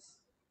osmosis.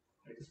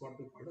 That is what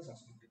we call as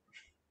osmotic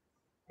pressure.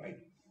 Right?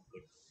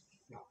 Good.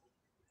 Now,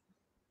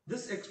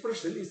 this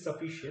expression is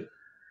sufficient.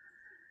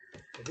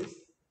 That is,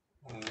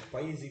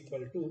 pi is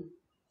equal to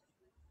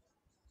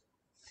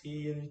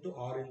C into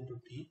R into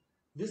T.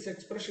 This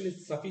expression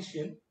is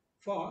sufficient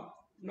for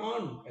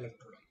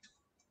non-electrolyte.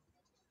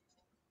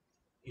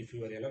 If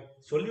your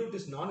solute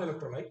is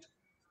non-electrolyte,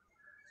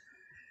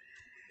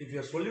 if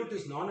your solute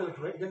is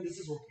non-electrolyte, then this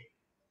is okay.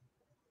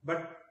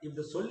 But if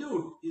the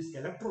solute is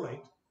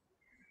electrolyte,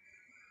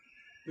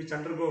 which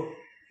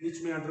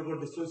may undergo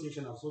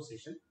dissociation or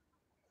association,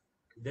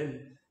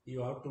 then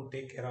you have to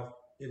take care of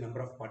the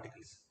number of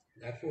particles.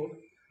 Therefore,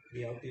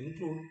 we have to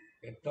include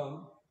a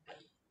term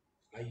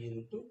I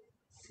into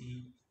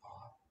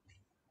CRT.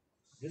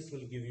 This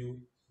will give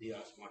you the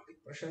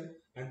osmotic pressure,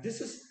 and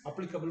this is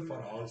applicable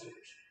for all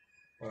solution,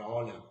 for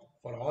all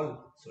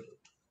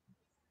solute.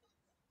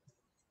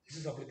 This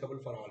is applicable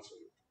for all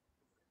solute,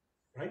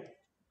 right?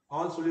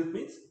 All solute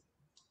means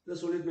the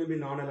solute may be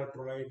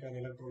non-electrolyte or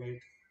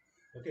electrolyte.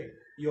 Okay,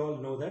 you all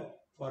know that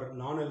for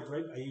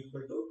non-electrolyte I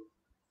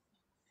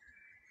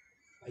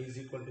is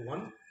equal to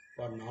 1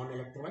 for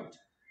non-electrolyte.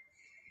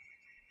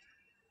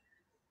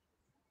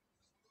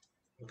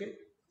 Okay,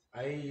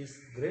 I is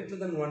greater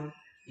than 1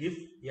 if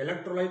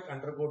electrolyte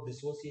undergo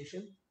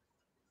dissociation.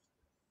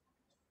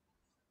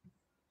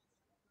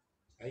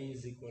 I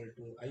is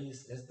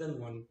less than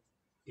 1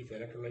 if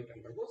electrolyte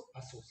undergoes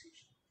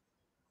association.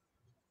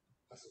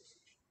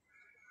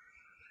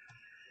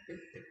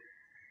 Okay.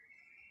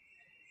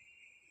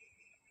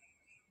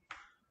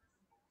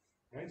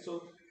 Right,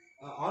 so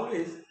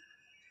always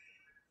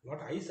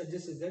what I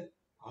suggest is that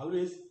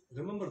always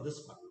remember this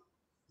formula.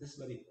 This is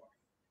very important.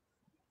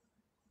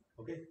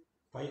 Okay,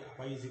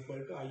 pi is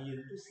equal to I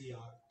into CRT,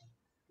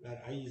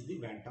 where I is the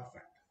Vant of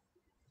Vant.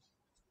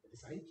 That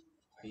is I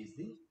is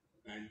the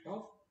Vant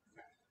of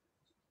Vant.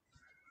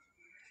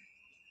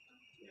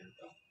 Vant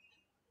of,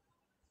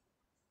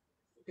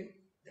 okay.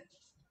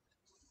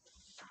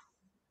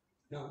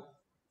 Now,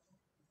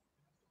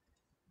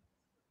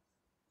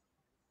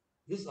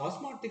 this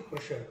osmotic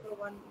pressure, So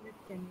 1 minute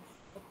can you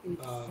stop please,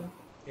 uh,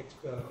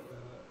 sir?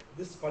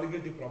 this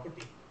colligative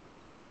property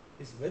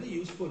is very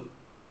useful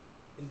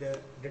in the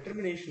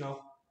determination of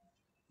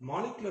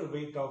molecular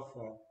weight of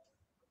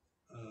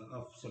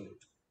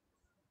solute.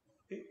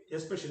 Okay?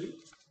 Especially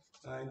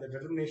in the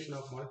determination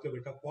of molecular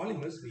weight of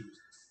polymers, we use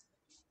this.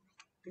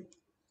 Okay?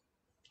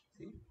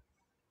 See,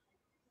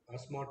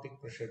 osmotic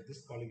pressure,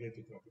 this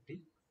colligative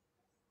property,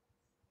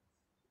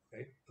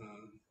 right?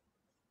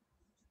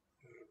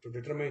 To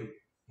determine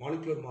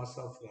molecular mass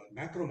of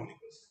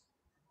macromolecules,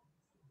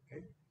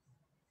 right?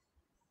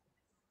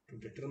 To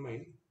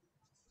determine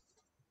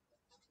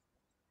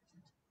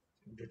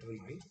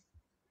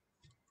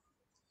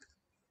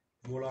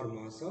molar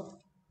mass of,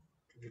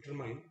 to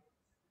determine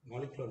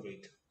molecular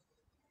weight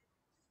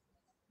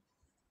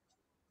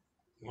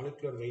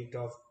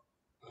of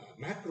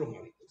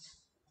macromolecules.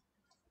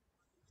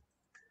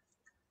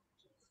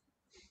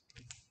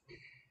 Okay.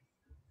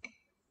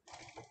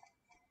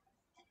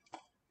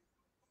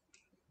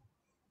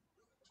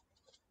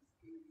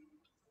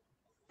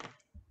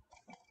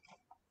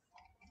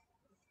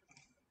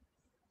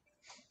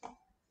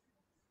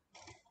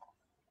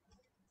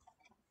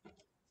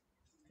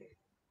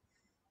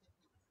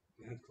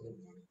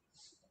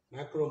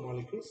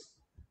 Macromolecules.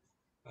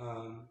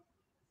 Um,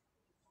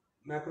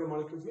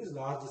 macromolecules means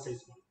large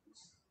size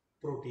molecules,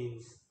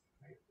 proteins,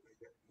 right?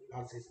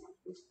 Large size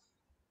molecules,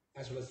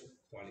 as well as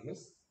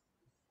polymers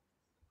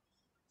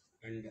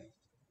and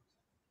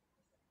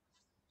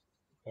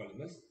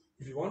polymers.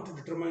 If you want to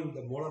determine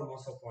the molar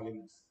mass of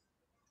polymers,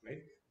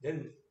 right,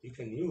 then you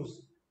can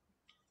use,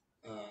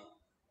 uh,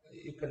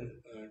 you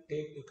can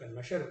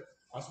measure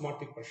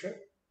osmotic pressure,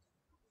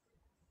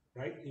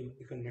 right?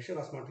 You can measure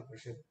osmotic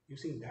pressure.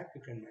 Using that,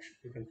 you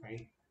can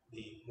find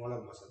the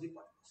molar mass of the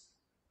polymers,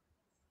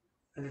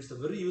 and it's a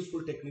very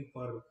useful technique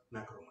for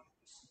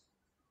macromolecules.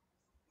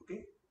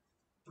 Okay.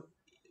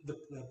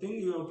 The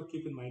thing you have to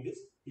keep in mind is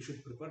you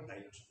should prepare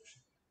dilute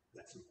solution.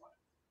 That's important.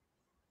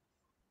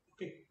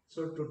 Okay,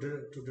 so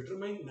to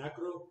determine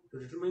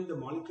the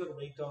molecular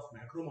weight of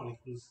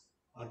macromolecules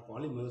or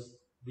polymers,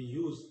 we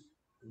use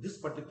this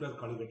particular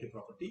colligative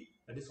property,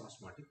 that is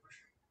osmotic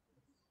pressure.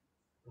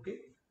 Okay,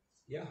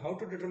 yeah, how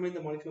to determine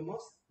the molecular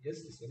mass?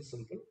 Yes, it's very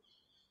simple.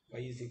 Y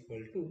is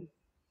equal to,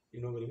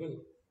 you know very well,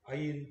 I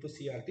into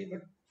CRT,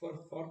 but for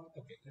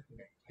okay, let me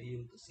write I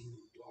into C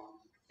into R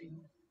into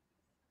T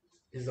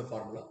is the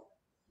formula.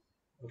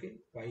 Okay,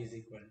 Y is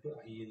equal to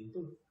I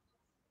into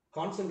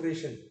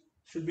concentration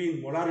should be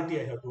in molarity,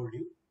 I have told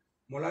you.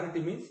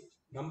 Molarity means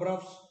number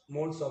of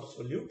moles of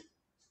solute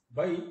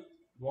by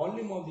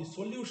volume of the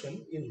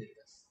solution in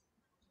liters.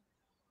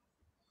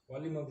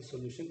 Volume of the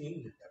solution in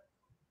liter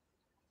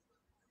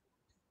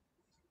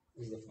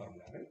is the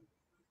formula, right?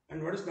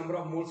 And what is number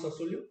of moles of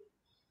solute?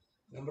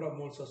 Number of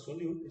moles of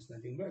solute is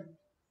nothing but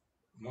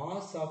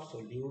mass of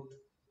solute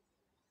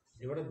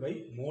divided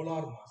by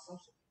molar mass of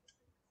solute.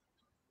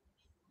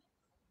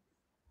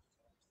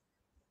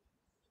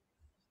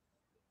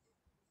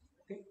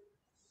 Okay.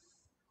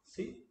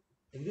 See,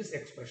 in this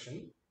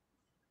expression,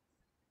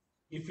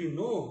 if you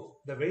know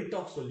the weight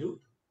of solute,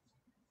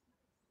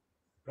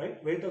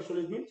 right? Weight of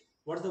solute means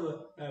what's the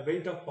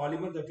weight of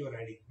polymer that you are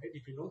adding, right?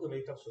 If you know the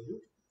weight of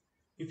solute,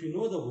 if you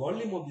know the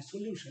volume of the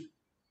solution,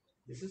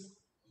 this is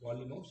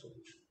volume of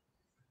solution.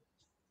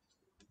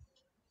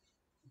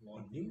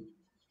 Volume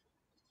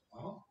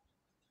of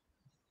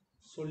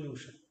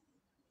solution.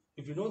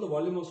 If you know the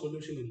volume of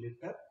solution in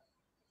liter,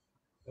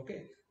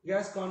 okay,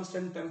 gas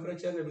constant,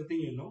 temperature, everything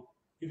you know.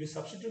 If you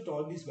substitute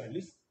all these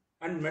values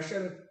and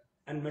measure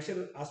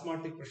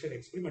osmotic pressure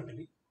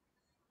experimentally,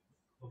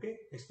 okay,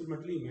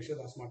 experimentally you measure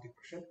the osmotic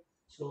pressure.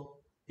 So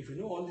if you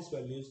know all these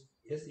values,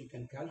 yes, you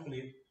can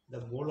calculate the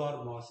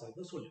molar mass of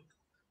the solute.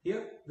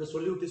 Here the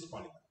solute is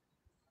polymer.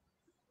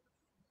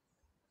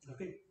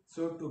 Okay,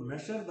 so to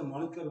measure the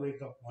molecular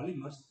weight of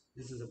polymers,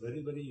 this is a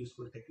very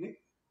useful technique.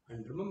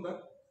 And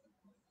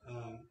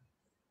uh,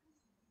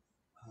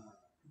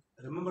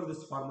 remember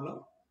this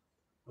formula.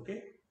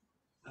 Okay.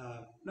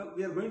 Now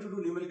we are going to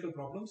do numerical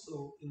problems.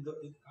 So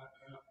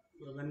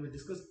when we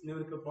discuss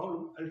numerical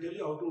problem, I'll tell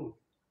you how to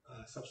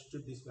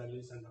substitute these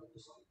values and how to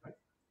solve. Right.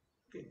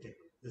 Okay. Take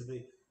it. This is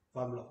the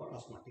formula for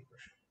osmotic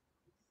pressure.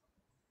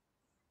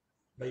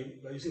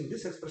 By using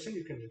this expression,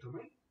 you can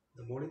determine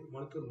the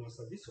molecular mass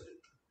of the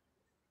solute.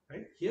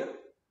 Right. Here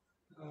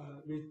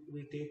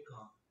we take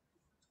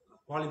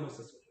polymers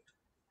as well.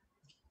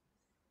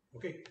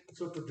 Okay,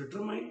 so to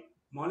determine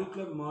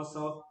molecular mass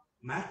of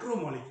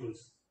macromolecules,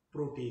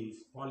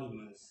 proteins,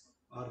 polymers,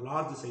 or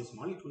large size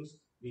molecules,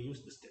 we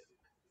use this technique.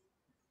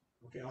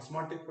 Okay,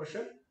 osmotic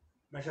pressure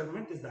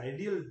measurement is the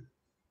ideal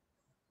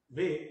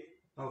way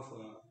of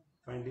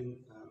finding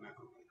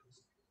macromolecules.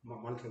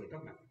 molecular weight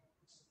of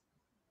macromolecules.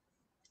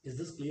 Is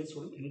this clear,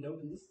 student? Any doubt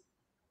in this?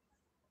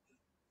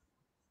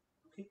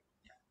 Okay.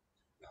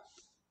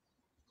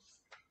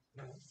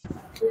 Yeah.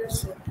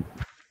 Yes, sir.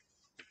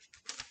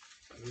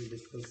 We will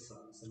discuss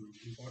some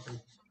important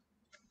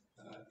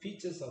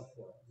features of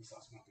this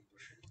osmotic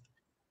pressure.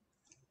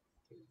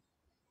 Okay.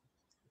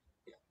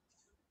 Yeah.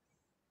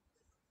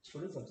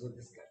 Students, observe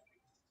this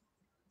carefully.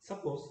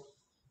 Suppose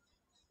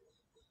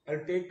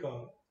I'll take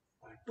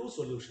two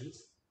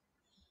solutions,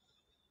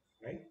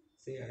 right?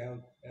 Say I have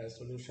a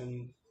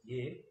solution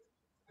A,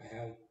 I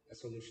have a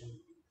solution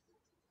B.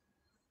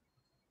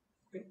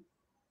 Okay,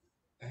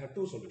 I have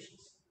two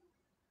solutions.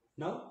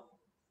 Now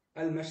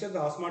I'll measure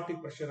the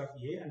osmotic pressure of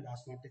A and the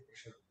osmotic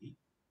pressure of B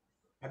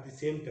at the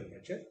same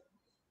temperature.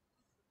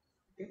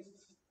 Okay,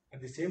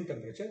 at the same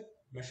temperature,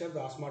 measure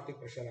the osmotic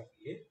pressure of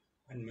A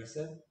and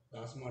measure the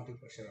osmotic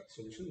pressure of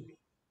solution B.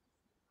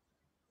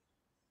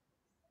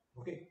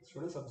 Okay,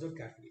 students, observe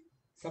carefully.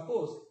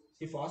 Suppose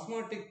if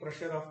osmotic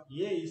pressure of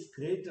A is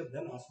greater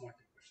than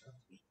osmotic pressure of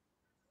B.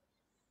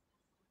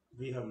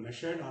 We have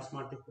measured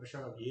osmotic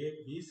pressure of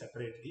A, B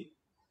separately.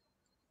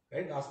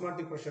 Right?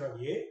 Osmotic pressure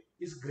of A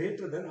is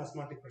greater than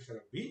osmotic pressure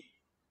of B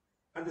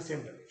at the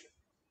same temperature.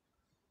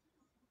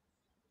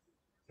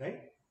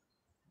 Right?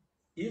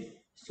 If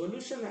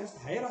solution has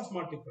higher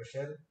osmotic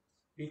pressure,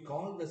 we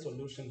call the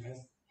solution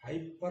as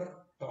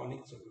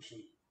hypertonic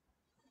solution.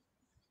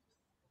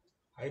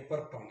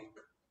 Hypertonic.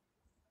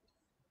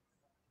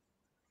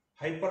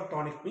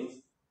 Hypertonic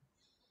means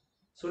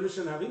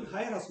solution having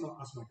higher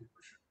osmotic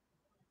pressure.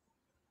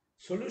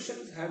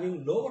 Solutions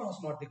having lower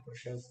osmotic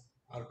pressures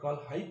are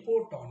called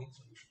hypotonic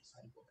solutions.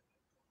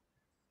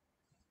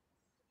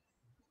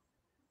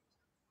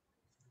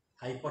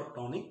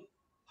 Hypertonic,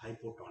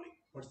 hypotonic.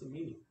 What's the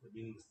meaning? The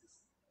meaning is this.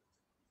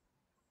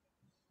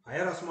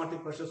 Higher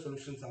osmotic pressure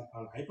solutions are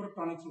called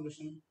hypertonic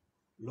solution.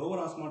 Lower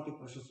osmotic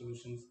pressure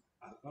solutions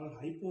are called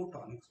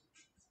hypotonic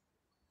solutions.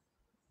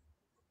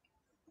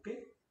 Okay.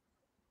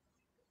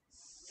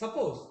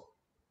 Suppose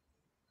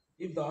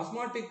if the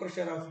osmotic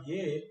pressure of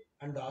A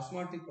and the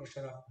osmotic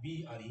pressure of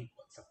B are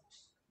equal,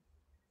 suppose.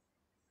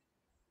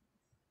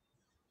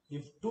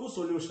 If two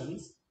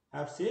solutions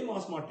have same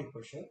osmotic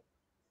pressure,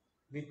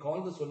 we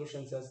call the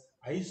solutions as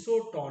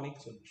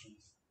isotonic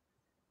solutions.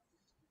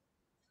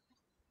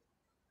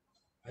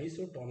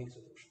 Isotonic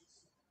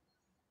solutions.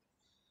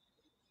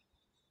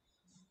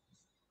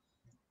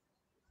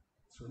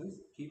 Students,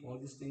 keep all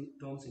these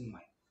terms in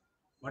mind.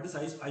 What is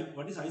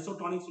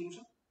isotonic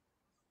solution?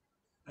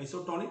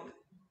 Isotonic.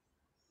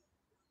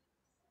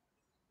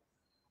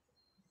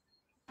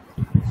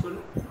 So,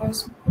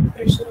 Osmotic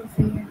pressure of A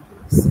and B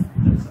is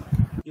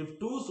if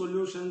two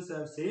solutions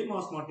have same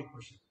osmotic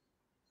pressure,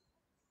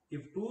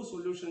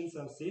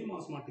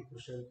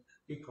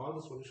 we call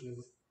the solution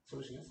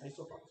as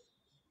isotonic.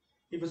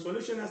 If a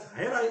solution has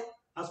higher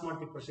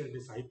osmotic pressure, it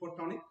is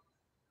hypotonic.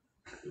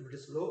 If it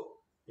is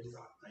low, it is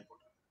hypotonic.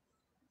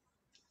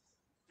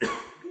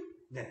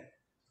 Then,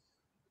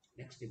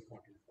 next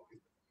important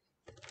point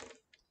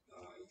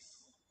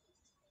is,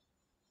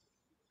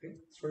 okay,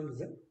 student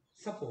listen.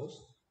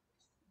 Suppose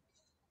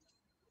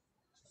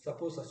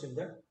assume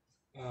that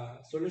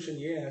solution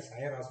A has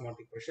higher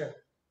osmotic pressure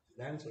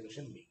than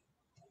solution B.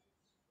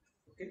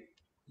 Okay,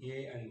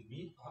 A and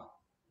B are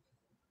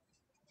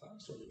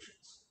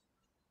solutions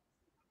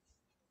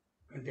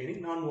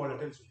containing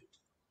non-volatile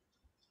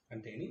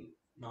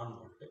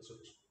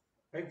solution.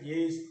 Right? A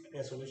is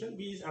a solution,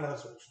 B is another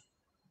solution.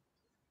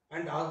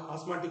 And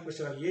osmotic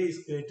pressure of A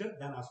is greater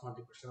than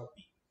osmotic pressure of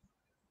B.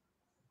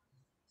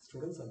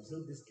 Students,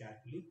 observe this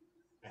carefully.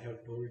 I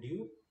have told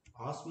you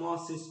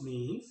osmosis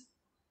means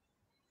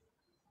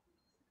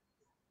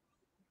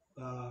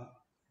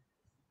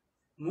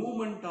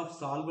movement of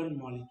solvent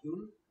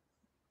molecule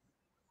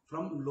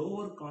from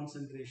lower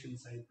concentration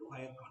side to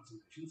higher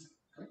concentration side.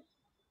 Correct?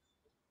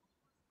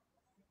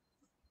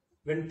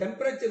 When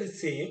temperature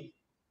is same,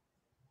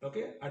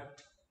 okay,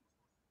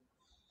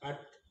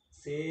 at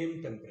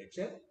same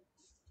temperature,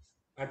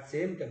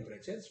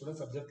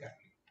 students, observe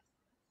carefully.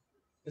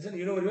 Listen,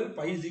 you know very well,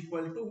 pi is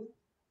equal to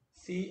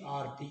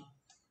CRT.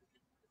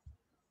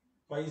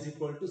 Pi is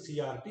equal to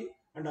CRT,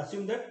 and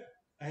assume that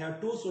I have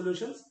two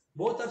solutions,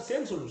 both are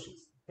same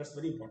solutions. That's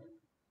very important.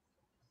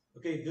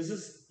 Okay, this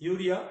is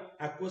urea,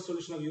 aqueous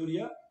solution of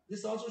urea.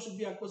 This also should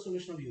be aqueous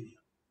solution of urea.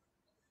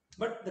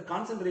 But the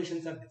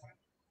concentrations are different.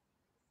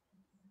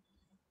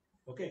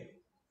 Okay.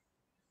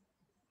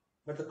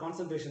 But the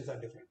concentrations are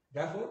different.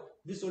 Therefore,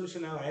 this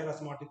solution has higher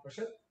osmotic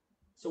pressure.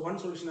 So one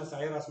solution has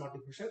higher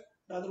osmotic pressure,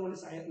 the other one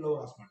is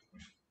lower osmotic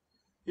pressure.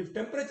 If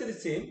temperature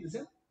is same,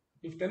 listen,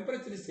 if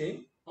temperature is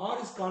same,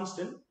 R is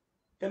constant,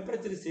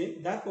 temperature is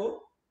same,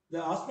 therefore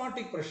the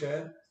osmotic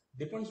pressure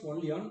depends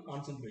only on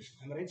concentration.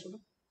 Am I right,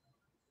 student?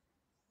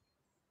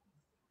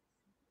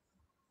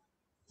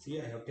 See,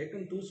 I have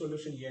taken two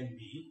solutions A and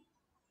B.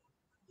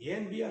 A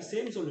and B are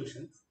same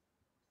solutions,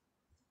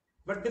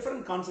 but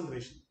different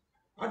concentration.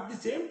 At the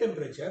same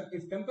temperature,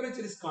 if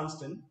temperature is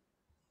constant,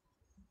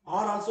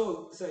 R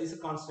also is a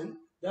constant,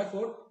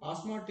 Therefore,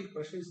 osmotic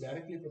pressure is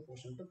directly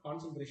proportional to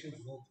concentration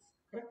above this.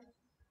 Correct?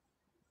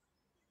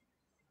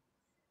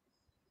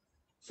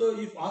 So,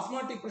 if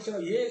osmotic pressure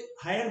of A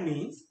higher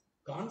means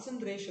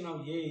concentration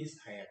of A is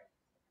higher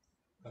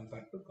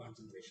compared to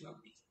concentration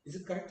of B. Is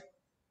it correct?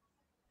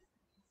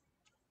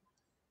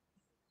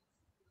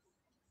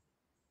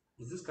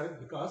 Is this correct?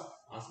 Because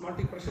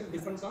osmotic pressure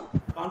depends on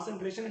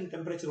concentration and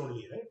temperature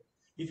only, right?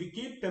 If you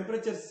keep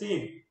temperature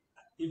same,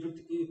 if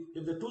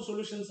the two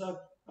solutions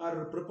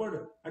are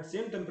prepared at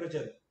same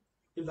temperature,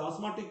 if the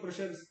osmotic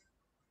pressures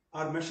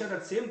are measured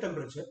at same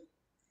temperature,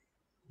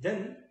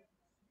 then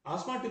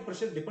osmotic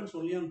pressure depends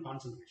only on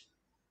concentration.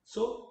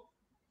 So,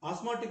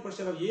 osmotic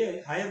pressure of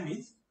A higher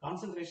means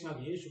concentration of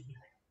A should be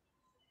higher.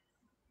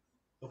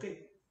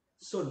 Okay.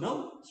 So,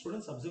 now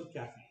students observe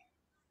carefully.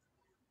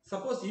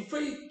 Suppose if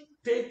I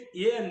take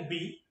A and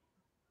B,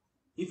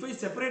 if I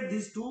separate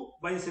these two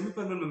by a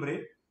semipermeable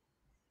membrane,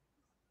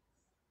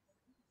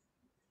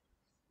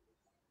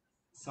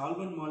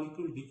 solvent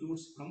molecule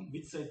diffuse from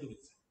which side to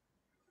which side?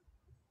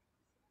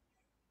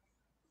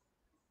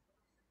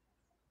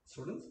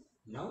 Students,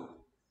 now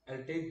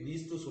I'll take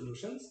these two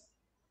solutions.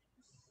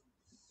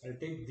 I'll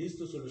take these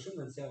two solutions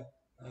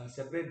and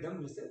separate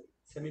them with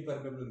a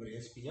semipermeable membrane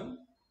SPM.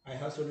 I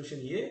have solution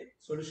A,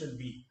 solution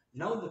B.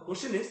 Now the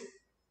question is,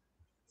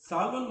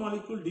 solvent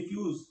molecule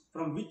diffuse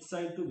from which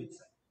side to which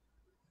side?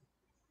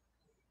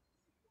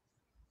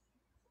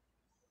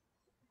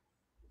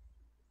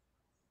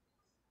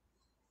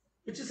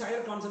 Which is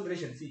higher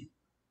concentration? See,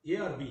 A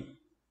or B?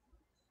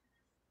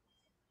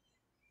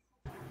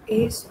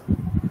 A's.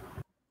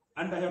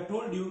 And I have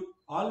told you,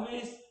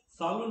 always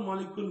solvent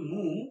molecule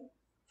move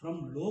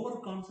from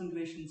lower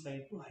concentration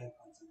side to higher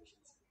concentration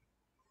side.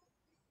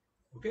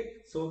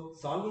 Okay, so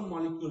solvent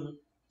molecule,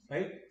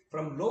 right,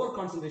 from lower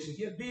concentration,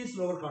 here B is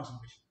lower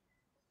concentration.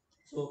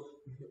 So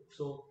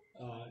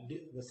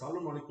the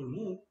solvent molecule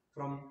move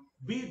from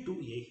B to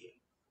A here.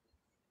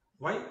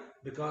 Why?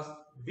 Because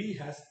B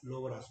has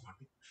lower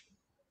osmotic pressure.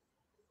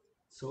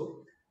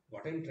 So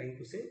what I am trying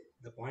to say,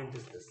 the point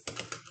is this: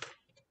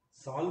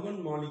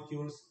 solvent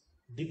molecules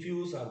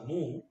diffuse or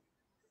move.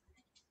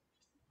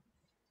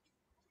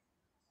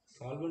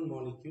 Solvent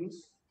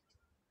molecules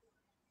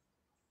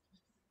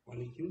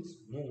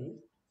move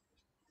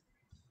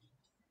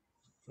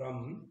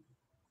from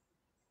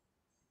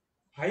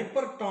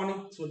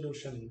hypertonic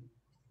solution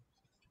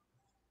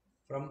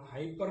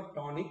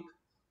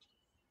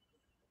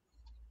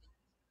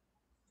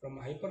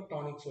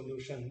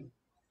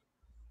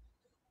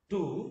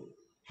to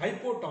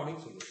hypotonic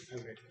solution. I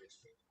will write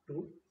it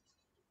to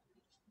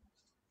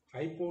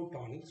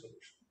hypotonic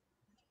solution.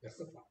 That's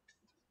the point.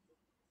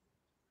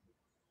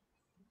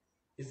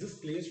 Is this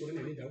clear, student?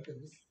 Any doubt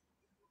in this?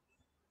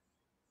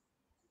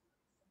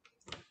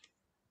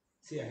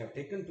 See, I have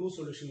taken two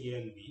solutions A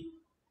and B.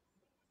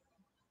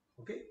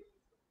 Okay.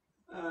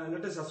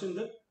 Let us assume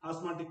that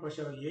osmotic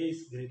pressure of A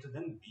is greater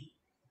than B.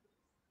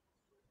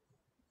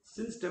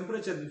 Since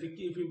temperature,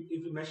 if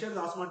you measure the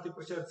osmotic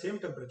pressure at same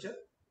temperature,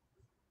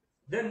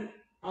 then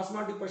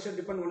osmotic pressure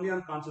depends only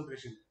on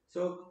concentration.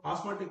 So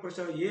osmotic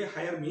pressure of A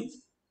higher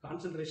means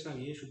concentration of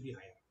A should be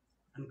higher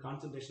and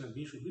concentration of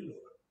B should be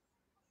lower.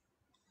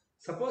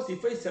 Suppose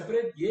if I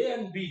separate A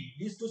and B,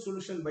 these two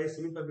solutions by a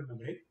semipermeable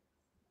membrane,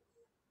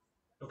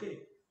 okay,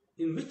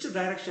 in which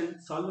direction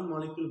solvent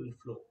molecule will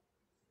flow?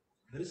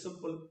 Very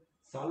simple.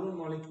 Solvent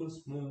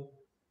molecules move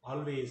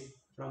always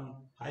from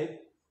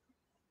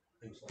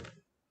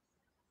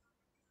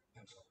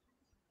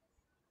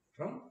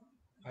from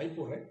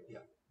hypo, right? Yeah.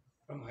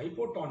 From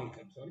hypotonic,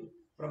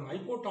 from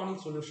hypotonic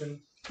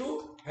solution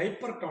to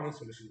hypertonic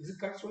solution. Is it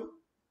correct, student?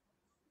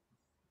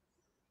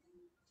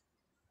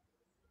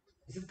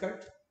 Is it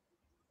correct?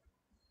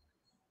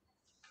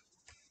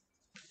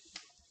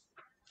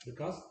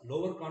 Because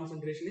lower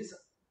concentration is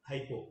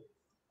hypo,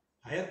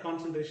 higher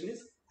concentration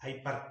is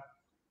hyper.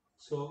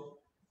 So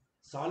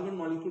solvent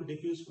molecule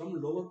diffuse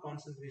from lower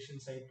concentration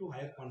side to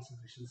higher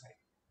concentration side,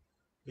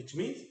 which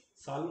means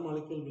solvent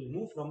molecule will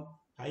move from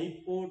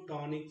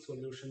hypotonic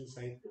solution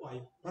side to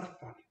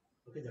hypertonic.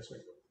 Okay, that's why.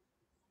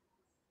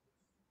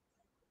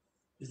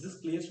 Is this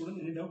clear,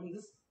 student? Any doubt in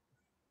this?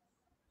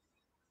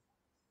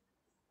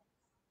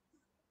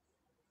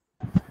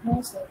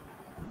 No, sir.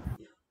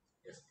 Yeah.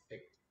 Yes.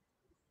 Take.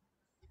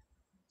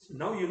 So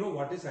now you know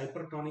what is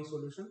hypertonic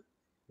solution,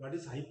 what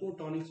is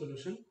hypotonic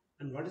solution,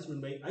 and what is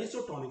meant by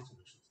isotonic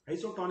solutions.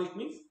 Isotonic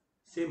means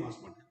same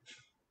osmotic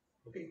pressure.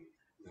 Okay.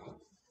 Now,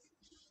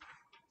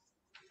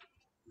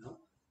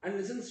 and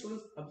listen,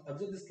 students,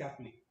 observe this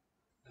carefully.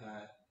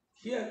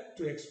 Here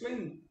to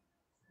explain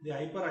the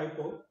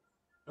hypo,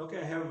 okay,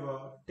 I have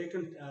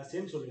taken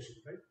same solution,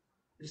 right?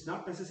 It's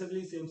not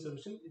necessarily same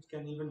solution, it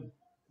can even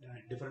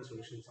different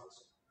solutions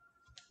also,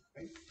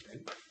 right?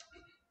 Then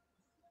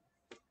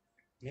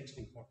next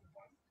important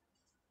point.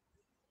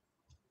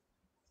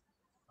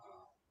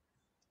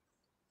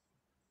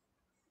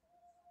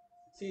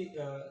 See,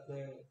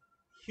 the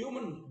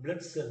human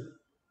blood cell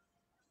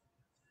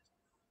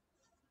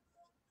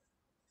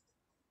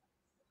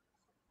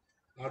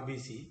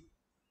RBC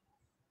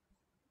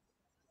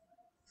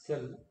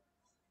cell,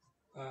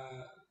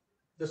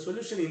 the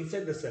solution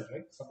inside the cell,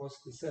 right? Suppose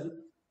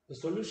the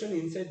solution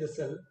inside the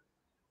cell,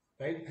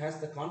 right, has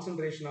the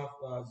concentration of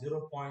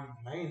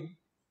 0.9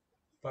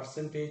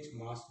 percentage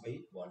mass by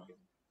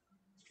volume.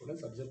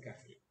 Students, observe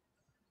carefully.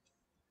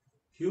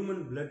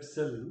 Human blood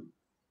cell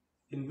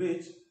in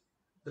which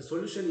the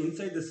solution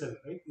inside the cell,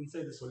 right,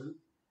 inside the cell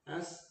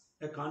has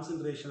a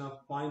concentration of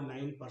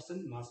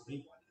 0.9% mass by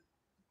volume.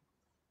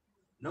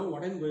 Now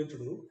what I am going to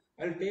do,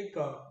 I will take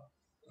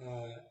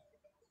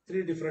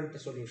 3 different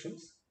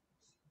solutions,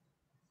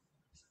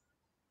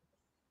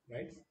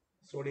 right?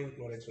 Sodium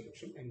chloride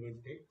solution. I am going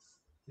to take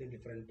 3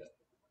 different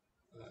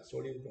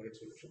sodium chloride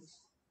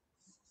solutions.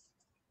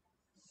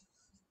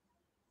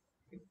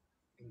 Okay.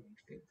 I'm going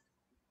to take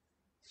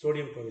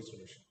sodium chloride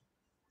solution.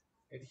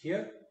 And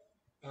here,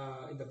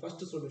 in the first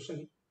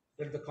solution,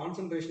 that the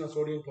concentration of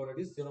sodium chloride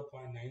is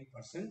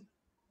 0.9%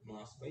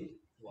 mass by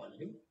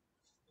volume.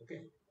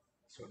 Okay,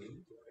 sodium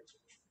chloride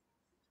solution.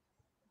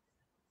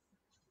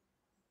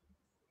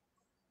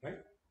 Right.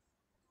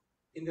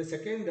 In the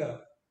second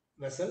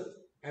vessel,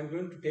 I am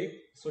going to take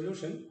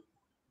solution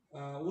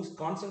whose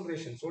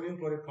concentration, sodium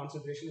chloride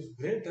concentration, is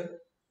greater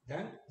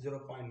than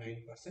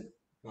 0.9%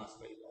 mass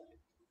by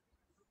volume.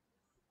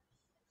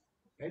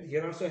 Right.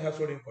 Here also I have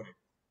sodium chloride.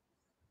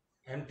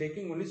 I am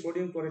taking only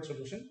sodium chloride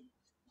solution.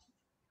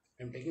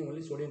 I am taking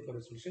only sodium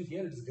chloride solution.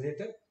 Here it is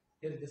greater.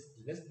 Here it is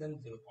less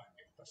than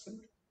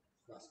 0.8%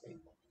 mass by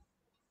volume.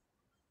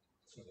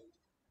 So,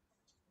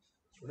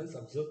 students,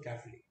 observe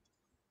carefully.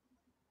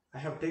 I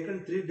have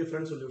taken 3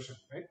 different solutions.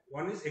 Right.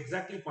 One is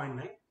exactly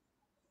 0.9.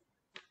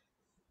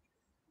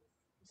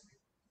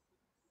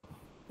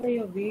 So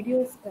your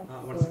video is stuck.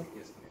 One second.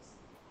 Yes, please.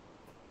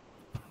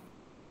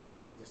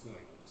 Just now I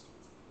noticed.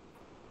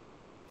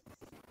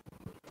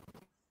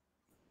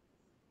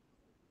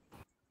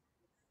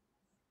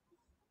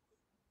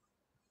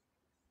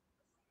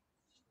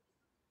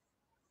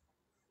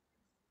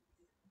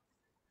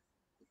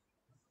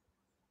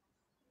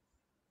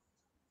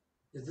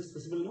 Is this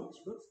visible now,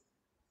 students?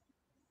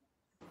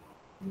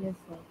 Yes,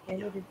 sir. Can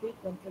you repeat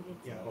once again?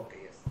 Yeah, okay,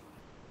 yes.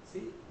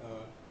 See,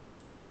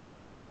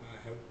 I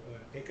have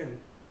taken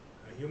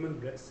a human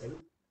blood cell.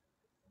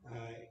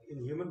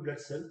 In human blood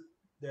cell,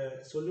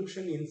 the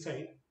solution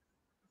inside,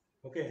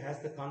 okay, has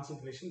the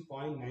concentration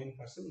 0.9%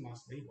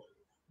 mass by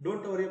volume.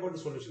 Don't worry about the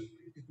solution.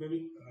 It may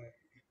be,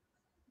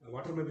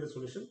 water may be the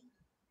solution.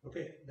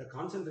 Okay, the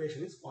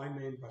concentration is 0.9%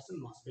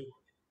 mass by volume.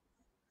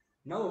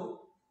 Now,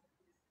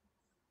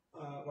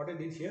 what I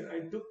did here,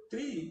 I took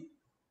 3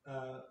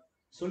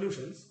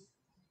 solutions.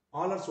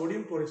 All are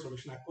sodium chloride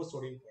solution, aqueous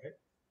sodium chloride.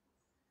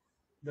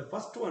 The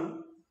first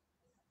one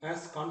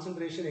has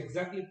concentration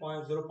exactly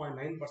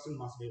 0.9%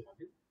 mass by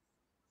volume,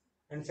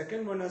 and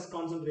second one has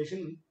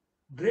concentration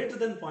greater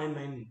than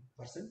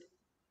 0.9%,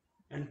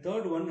 and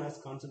third one has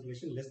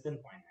concentration less than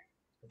 0.9.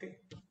 Okay.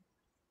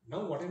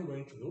 Now what I am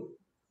going to do,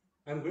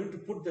 I am going to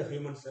put the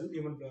human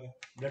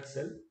blood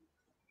cell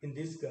in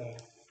these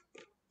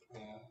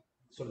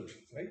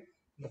solutions, right?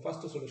 In the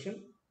first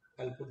solution,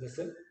 I will put the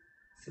cell.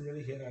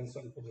 Similarly, here also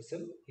I will put the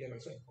cell. Here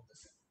also I will put the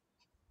cell.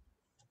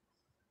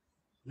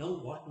 Now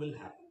what will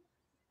happen?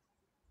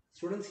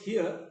 Students,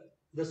 here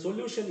the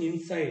solution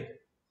inside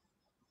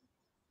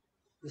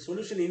is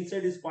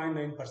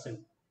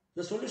 0.9%.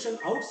 The solution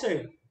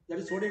outside, that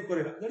is sodium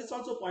chloride, that is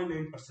also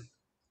 0.9%.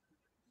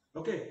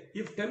 Okay,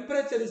 if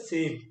temperature is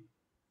same,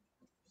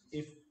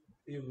 if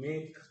you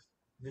make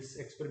this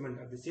experiment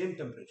at the same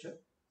temperature,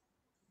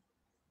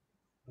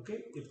 okay,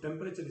 if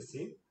temperature is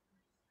same,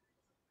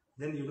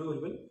 then you know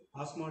even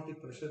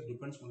osmotic pressure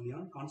depends only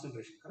on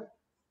concentration, correct?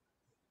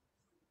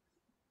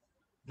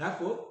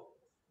 Therefore,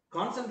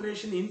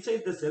 concentration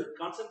inside the cell,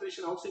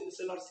 concentration outside the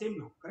cell are same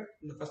now, correct?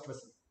 In the first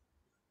vessel.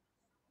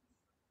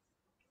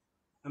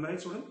 Am I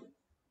right, student?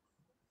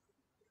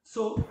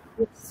 So,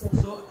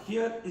 so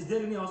here, is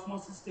there any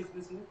osmosis takes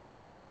place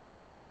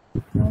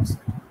here? No, sir.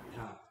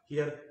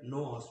 Here,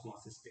 no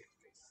osmosis takes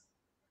place.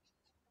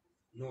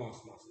 No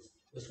osmosis.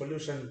 The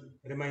solution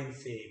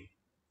remains same.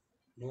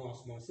 No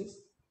osmosis.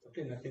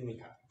 Okay, nothing will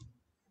happen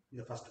in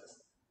the first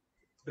vessel.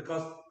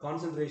 Because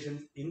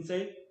concentration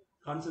inside,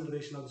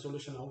 concentration of the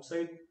solution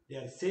outside, they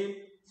are same.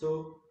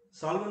 So,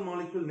 solvent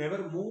molecule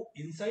never move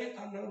inside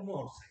or never move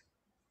outside.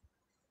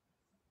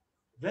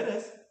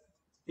 Whereas,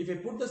 if I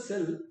put the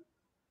cell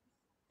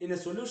in a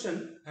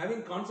solution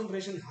having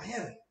concentration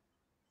higher,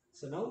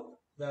 so now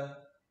the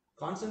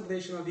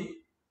concentration of the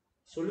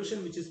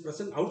solution which is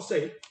present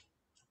outside,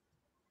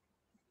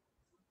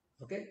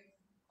 okay,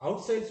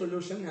 outside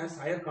solution has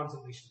higher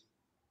concentration.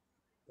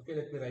 Okay,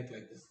 let me write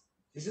like this.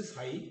 This is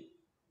high,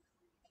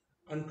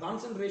 and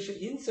concentration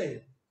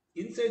inside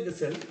the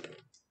cell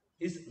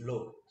is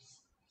low.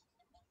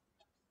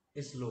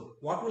 Is low.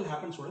 What will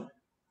happen, student?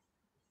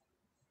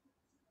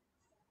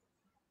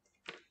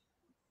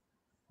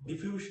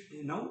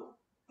 Diffusion. Now,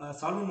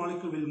 solvent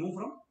molecule will move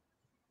from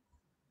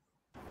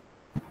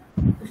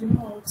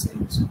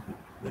outside.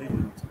 Very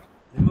good.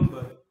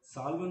 Remember,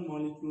 solvent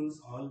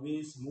molecules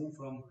always move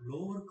from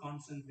lower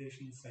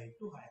concentration side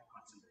to higher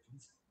concentration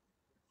side.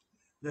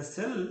 the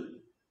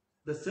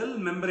cell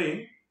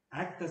membrane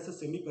act as a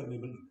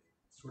semi-permeable membrane.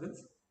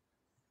 Students,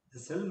 the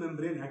cell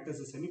membrane act as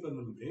a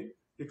semi-permeable membrane.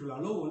 It will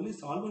allow only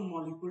solvent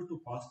molecule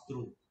to pass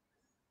through.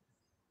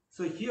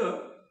 So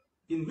here,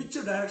 in which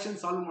direction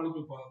solvent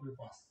molecule will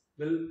pass?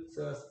 Will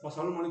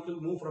solvent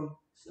molecule move from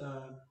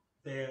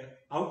the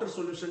outer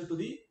solution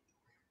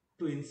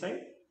to inside,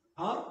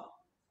 or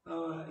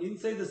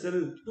inside the cell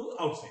to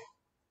outside?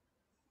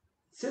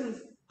 Since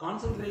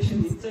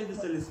concentration inside the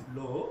cell is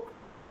low,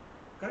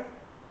 correct?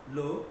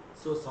 Low,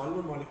 so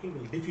solvent molecule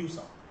will diffuse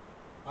out,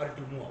 or it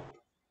will move out.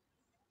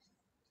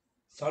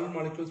 Solvent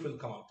molecules will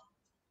come out.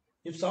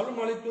 If solvent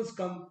molecules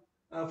come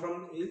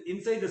from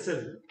inside the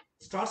cell,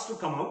 starts to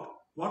come out,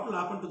 what will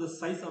happen to the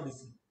size of the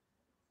cell?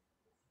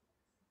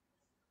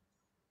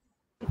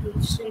 It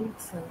will shrink,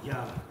 sir.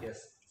 Yeah,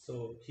 yes.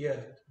 So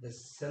here the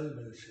cell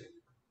will shrink.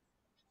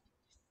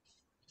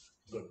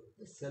 Good,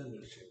 the cell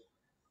will shrink.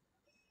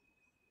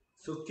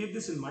 So keep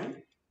this in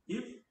mind.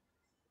 If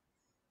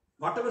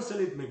whatever cell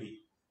it may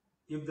be,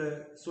 if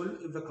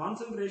the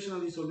concentration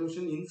of the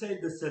solution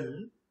inside the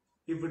cell,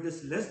 if it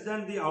is less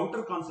than the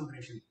outer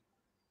concentration,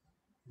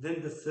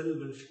 then the cell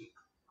will shrink.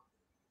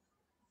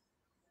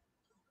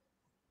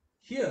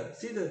 Here,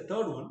 see the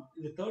third one.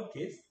 In the third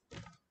case,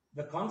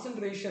 the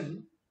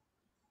concentration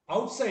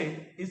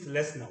outside is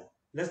less now,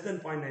 less than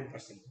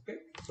 0.9%. Okay,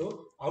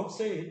 so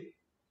outside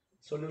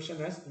solution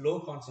has low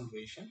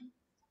concentration,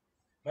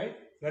 right?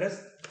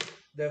 Whereas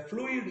the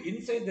fluid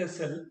inside the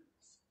cell,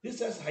 this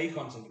has high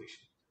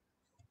concentration.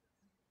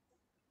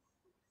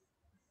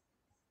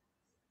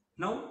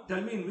 Now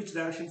tell me in which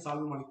direction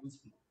solvent molecules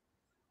move.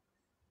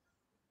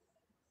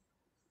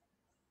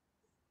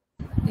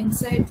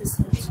 Inside the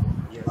cell.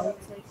 Yes.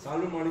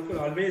 Solvent molecule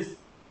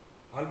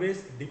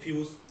always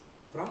diffuse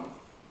from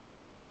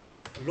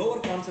lower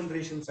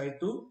concentration side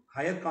to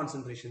higher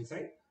concentration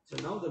side. So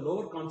now the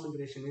lower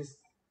concentration is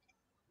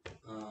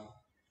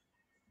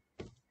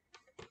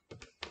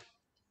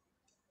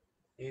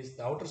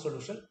the outer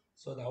solution.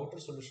 So the outer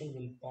solution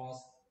will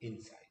pass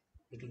inside.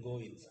 It will go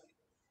inside.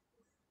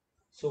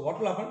 So what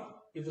will happen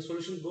if the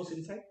solution goes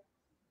inside?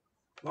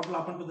 What will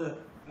happen to the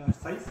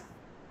size?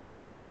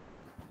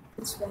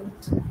 It's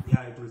Vant.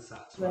 Yeah, it will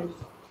start. Well.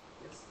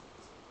 Yes.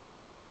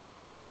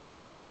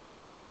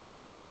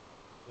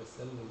 The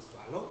cell will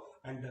swallow,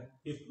 and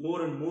if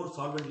more and more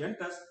solvent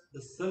enters,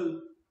 the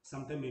cell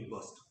sometime may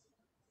burst.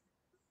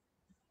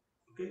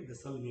 Okay, the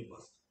cell may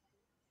burst.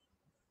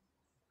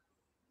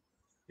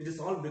 It is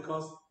all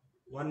because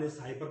one is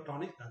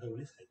hypertonic, the other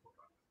one is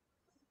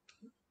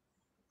hypotonic.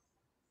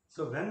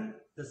 So when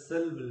the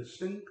cell will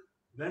shrink,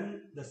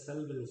 when the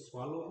cell will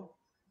swallow,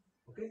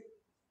 okay.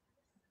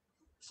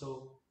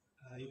 So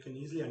you can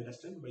easily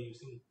understand by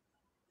using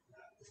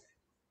this.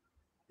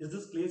 Is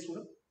this clear,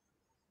 student?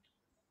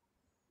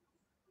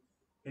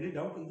 Any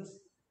doubt in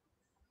this?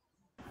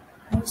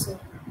 No, sir.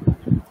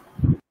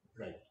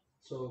 Right.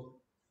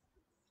 So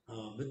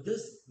with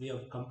this, we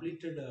have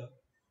completed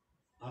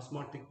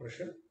osmotic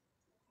pressure,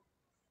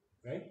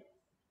 right?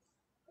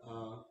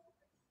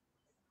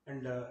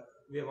 And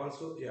we have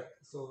also, yeah.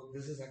 So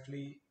this is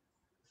actually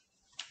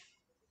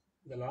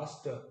the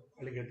last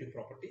colligative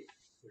property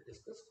we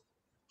discussed.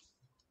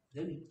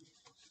 Then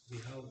we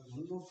have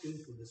one more thing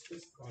to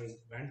discuss called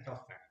Vant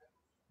factor.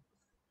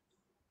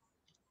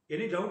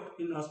 Any doubt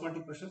in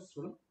osmotic pressure,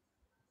 student?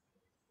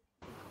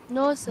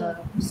 No, sir.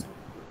 Now,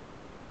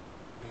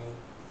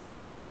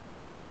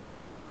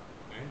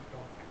 Vant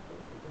factor,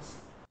 let us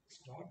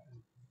start.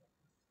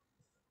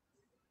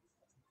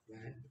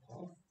 Vant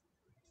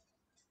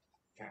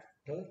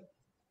factor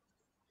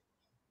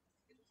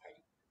phi.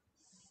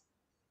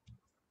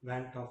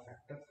 Vant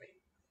factor phi.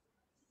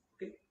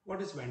 Okay,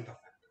 what is Vant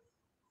factor?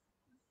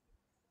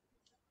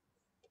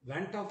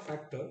 Vant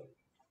factor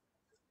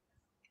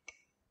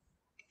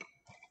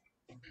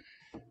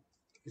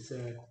is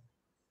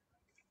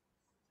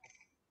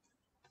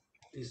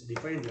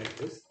defined like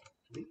this.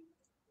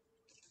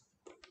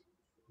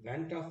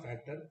 Vant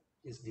factor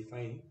is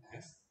defined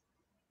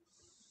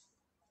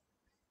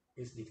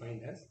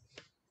as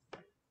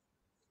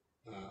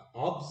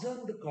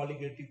observed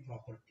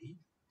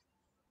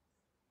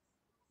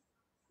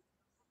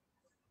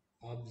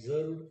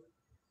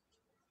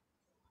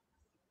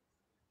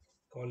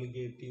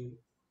colligative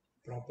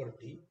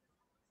property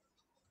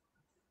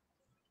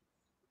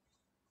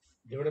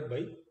divided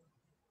by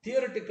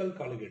theoretical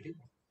colligative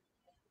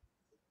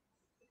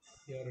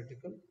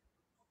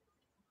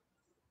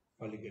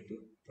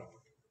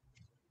property.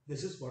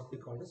 This is what we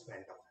call as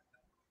Vant factor.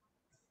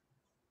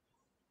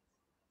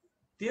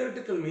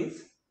 Theoretical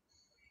means,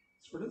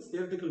 students,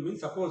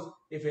 suppose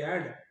if I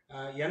add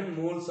n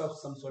moles of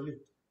some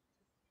solute,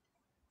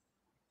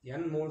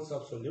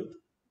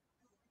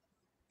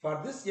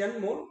 for this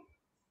n mole,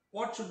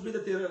 what should be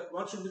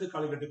the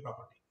colligative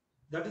property?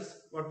 That is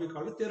what we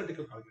call a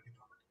theoretical colligative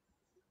property.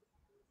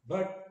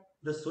 But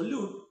the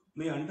solute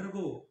may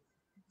undergo,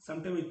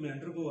 sometimes it may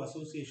undergo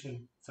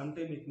association,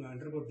 sometimes it may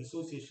undergo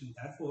dissociation.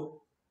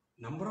 Therefore,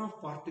 number of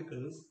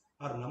particles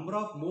or number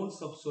of moles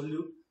of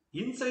solute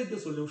inside the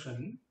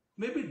solution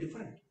may be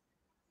different.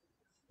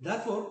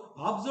 Therefore,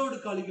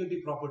 observed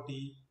colligative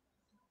property,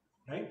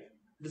 right?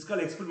 It is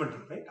called experimental,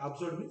 right?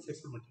 Observed means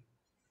experimental.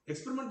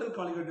 Experimental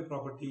colligative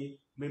property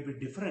may be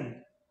different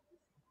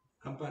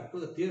compared to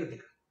the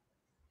theoretical.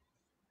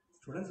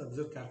 Students,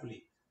 observe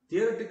carefully.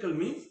 Theoretical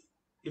means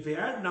if we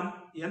add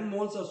n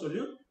moles of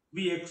solute,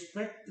 we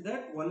expect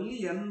that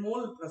only n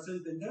mole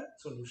present in the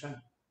solution.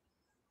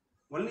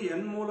 Only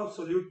n mole of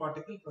solute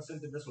particle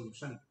present in the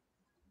solution.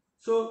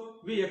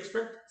 So we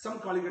expect some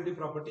colligative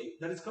property,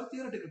 that is called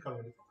theoretical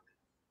colligative property.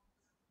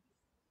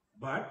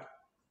 But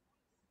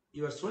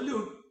your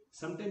solute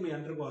sometimes may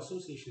undergo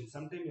association,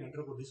 sometimes may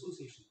undergo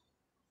dissociation.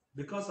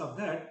 Because of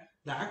that,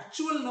 the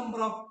actual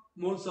number of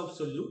moles of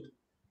solute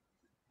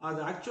or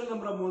the actual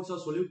number of moles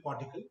of solute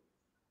particle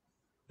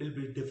will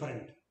be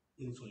different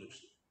in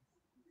solution.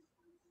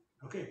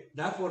 Okay,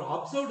 therefore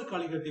observed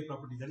colligative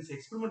property, that is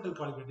experimental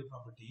colligative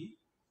property,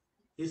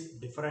 is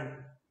different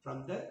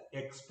from the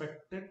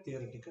expected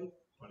theoretical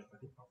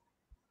colligative property.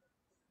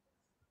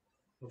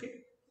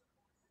 Okay,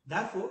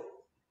 therefore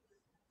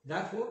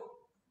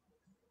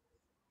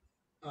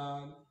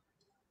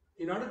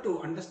in order to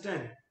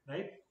understand,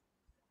 right,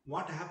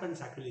 what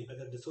happens actually,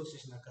 whether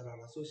dissociation occur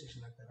or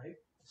association occur, right?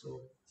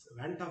 So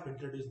Vant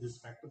introduced this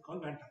factor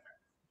called Vant factor.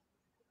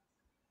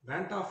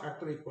 Vant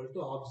factor equal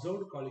to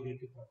observed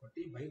colligative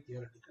property by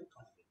theoretical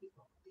colligative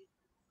property.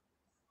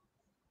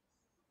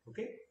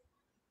 Okay.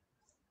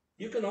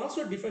 You can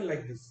also define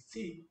like this.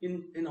 See,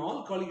 in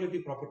all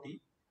colligative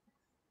property,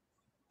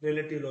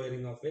 relative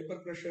lowering of vapor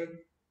pressure,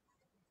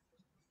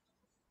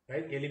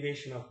 right?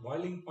 Elevation of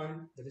boiling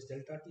point, that is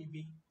delta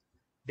TB,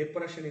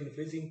 depression in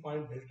freezing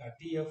point, delta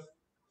TF,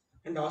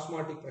 and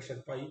osmotic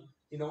pressure pi.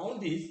 In all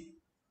these,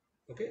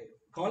 okay,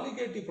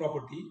 colligative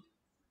property,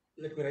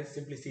 let me write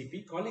simply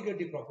Cp,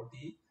 colligative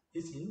property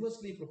is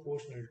inversely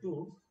proportional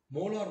to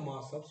molar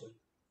mass of solute.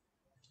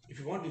 If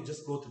you want, you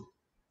just go through.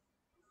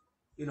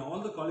 In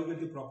all the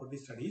colligative property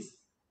studies,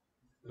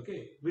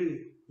 okay,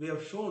 we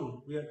have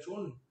shown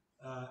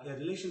a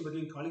relation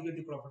between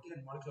colligative property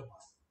and molecular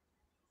mass.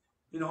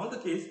 In all the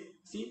case,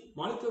 see,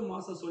 molecular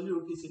mass of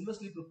solute is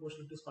inversely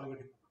proportional to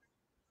colligative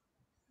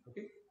property.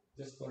 Okay,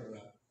 just for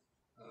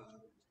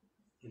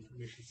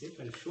information sake,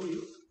 I'll show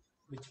you,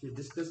 which we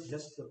discussed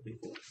just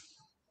before.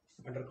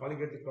 Under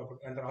colligative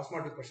property, under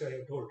osmotic pressure, I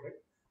have told, right?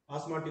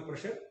 Osmotic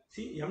pressure,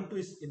 see, M2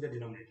 is in the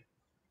denominator.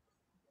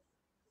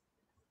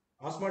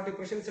 Osmotic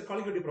pressure is a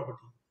colligative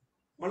property.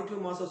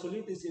 Molecular mass of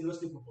solute is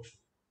inversely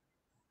proportional.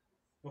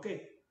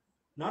 Okay.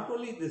 Not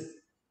only this,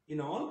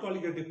 in all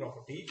colligative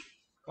property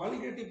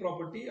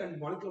and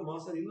molecular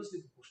mass are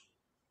inversely proportional.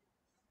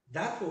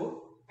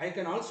 Therefore, I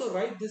can also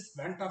write this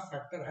Vant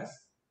factor as,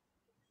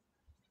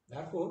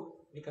 therefore,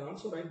 we can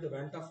also write the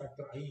Vant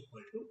factor I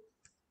equal to,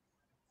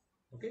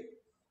 okay,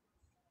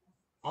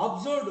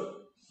 observed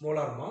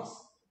molar mass,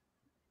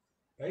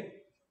 right?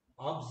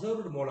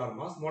 Observed molar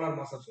mass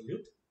of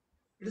solute.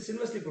 It is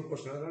inversely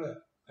proportional.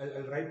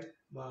 I'll write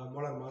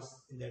molar mass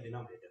in the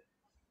denominator.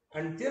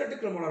 And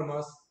theoretical molar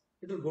mass,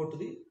 it will go to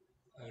the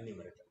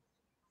numerator.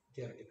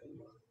 Theoretical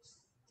molar mass.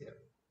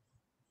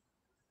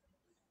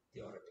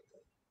 Theoretical.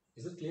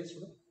 Is it clear,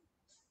 student?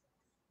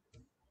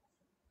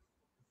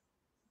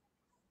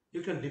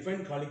 You can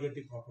define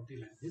colligative property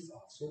like this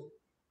also.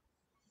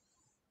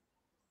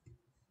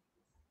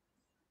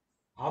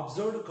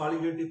 Observed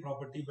colligative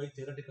property by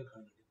theoretical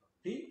colligative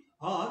property,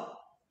 or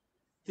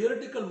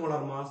theoretical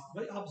molar mass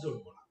by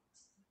observed molar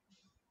mass.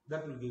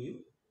 That will give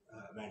you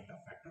Vant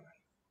factor I.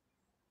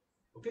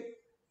 Okay,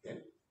 then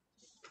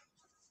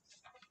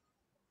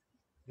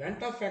Vant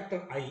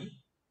factor I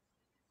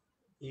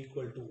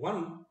equal to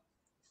 1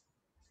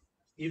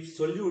 if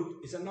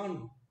solute is a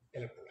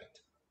non-electrolyte.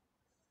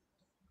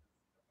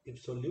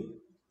 If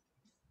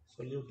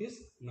solute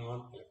is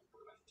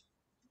non-electrolyte.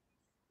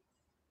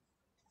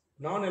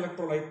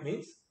 Non-electrolyte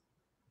means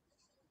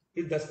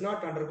it does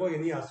not undergo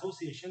any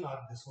association or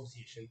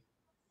dissociation.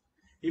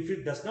 If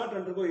it does not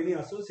undergo any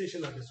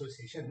association or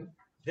dissociation,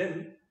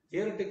 then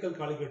theoretical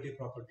colligative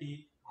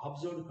property,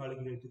 observed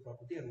colligative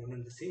property are one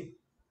and the same.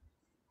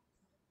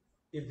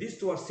 If these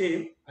two are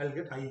same, I will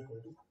get I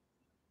equal to 1.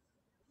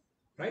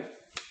 Right?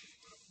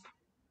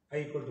 I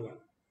equal to 1.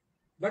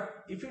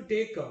 But if you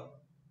take,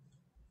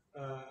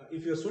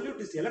 if your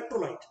solute is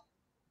electrolyte,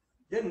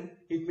 then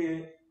it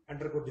may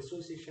undergo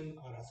dissociation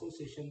or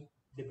association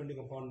depending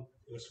upon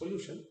your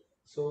solution.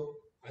 So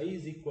I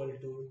is equal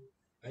to,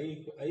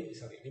 I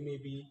may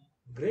be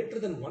greater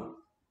than 1.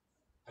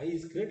 I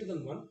is greater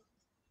than 1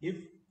 if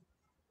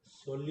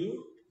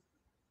solute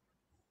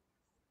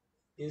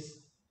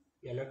is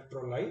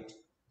electrolyte,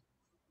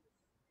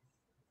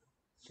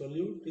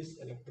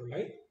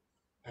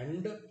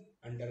 and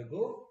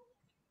undergo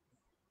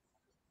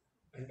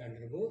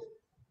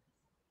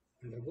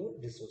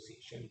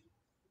dissociation.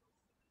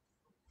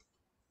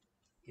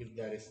 If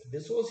there is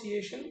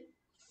dissociation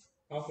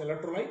of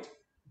electrolyte,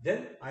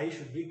 then I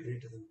should be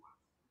greater than 1.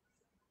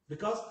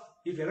 Because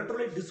if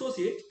electrolyte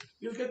dissociate,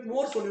 you will get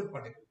more solute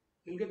particle.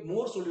 You will get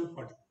more solute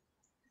particle.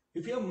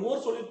 If you have more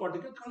solute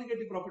particle,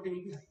 colligative property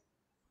will be high.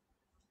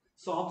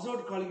 So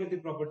observed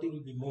colligative property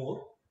will be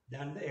more.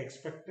 than the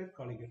expected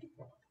colligative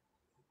property.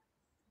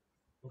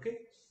 Okay,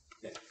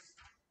 then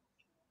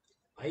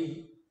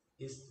I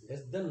is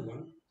less than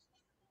 1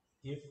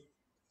 if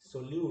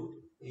solute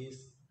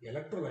is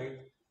electrolyte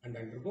and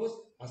undergoes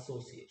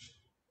association.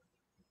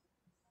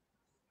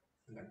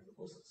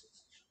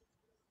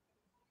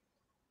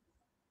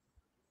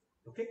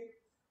 Okay.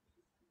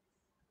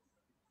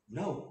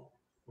 Now,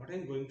 what I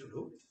am going to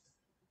do,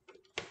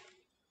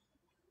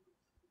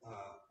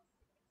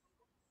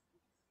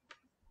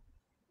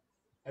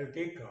 I'll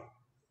take,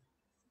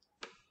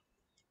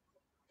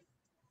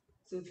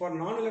 so for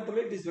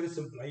non-electrolyte it is very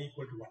simple, I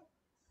equal to 1.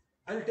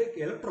 I'll take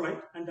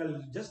electrolyte and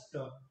I'll just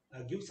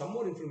give some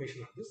more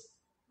information on this.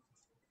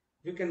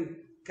 You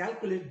can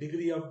calculate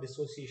degree of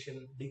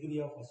dissociation, degree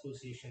of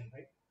association,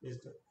 right?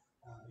 Just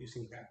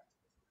using that.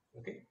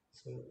 Okay,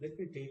 so let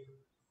me take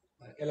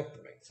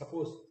electrolyte.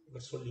 Suppose the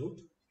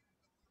solute,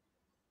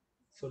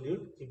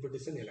 if it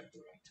is an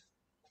electrolyte.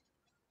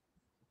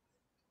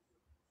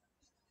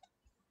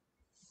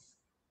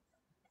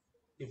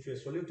 If your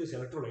solute is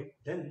electrolyte,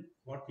 then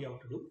what we have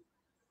to do?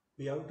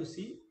 We have to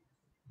see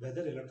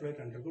whether electrolyte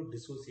undergo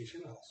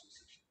dissociation or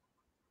association.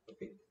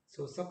 Okay,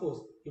 so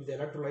suppose if the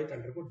electrolyte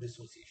undergo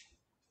dissociation.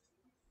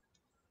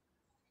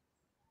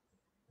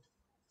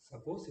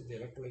 Suppose if the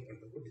electrolyte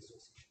undergo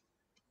dissociation,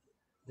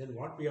 then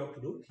what we have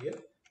to do here?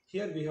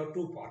 Here we have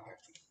two parts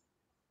actually.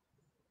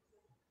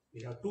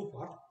 We have two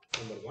parts.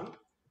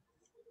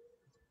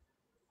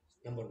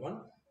 Number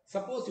one.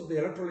 Suppose if the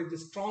electrolyte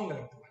is strong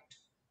electrolyte.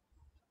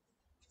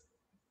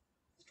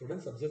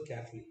 Students, observe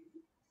carefully.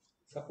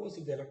 Suppose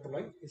if the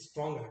electrolyte is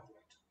strong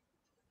electrolyte.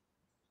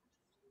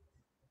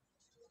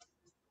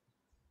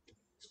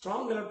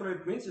 Strong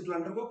electrolyte means it will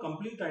undergo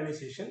complete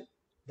ionization.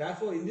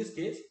 Therefore, in this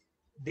case,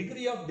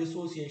 degree of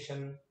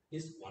dissociation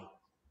is 1.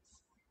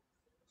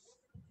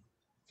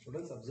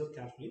 Students, observe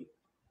carefully.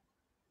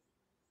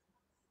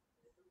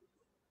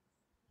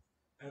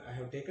 I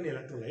have taken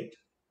electrolyte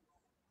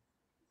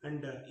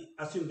and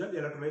assume that the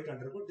electrolyte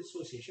undergo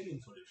dissociation in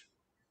solution.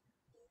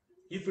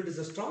 If it is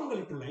a strong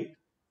electrolyte,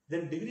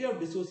 then degree of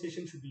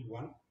dissociation should be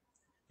 1.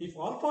 If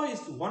alpha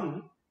is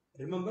 1,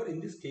 remember in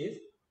this case,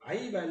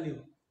 I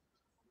value,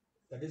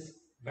 that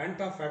is Vant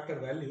factor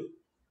value,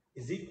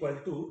 is equal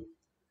to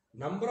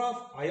number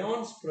of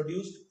ions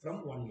produced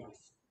from one molecule.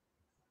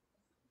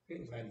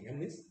 Okay, where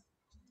N is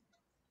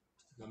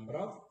number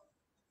of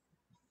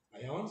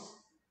ions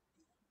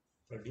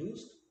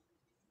produced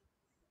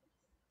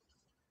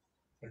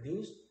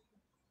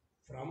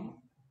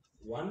from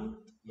one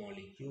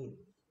molecule.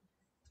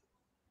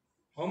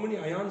 How many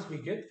ions we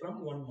get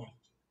from one molecule?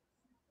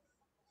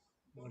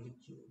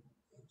 Molecule.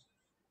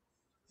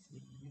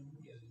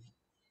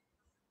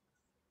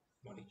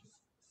 Molecule.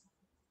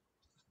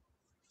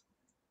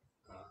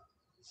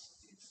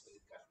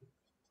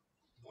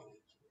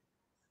 Molecule.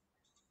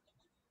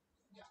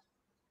 Yeah.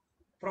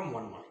 From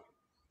one molecule.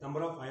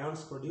 Number of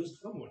ions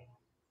produced from one molecule.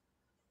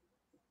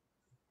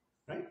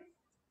 Right?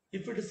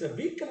 If it is a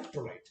weak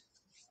electrolyte,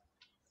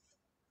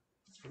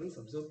 students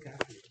observe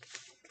carefully.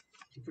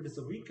 If it is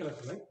a weak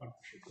electrolyte, what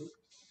we should do?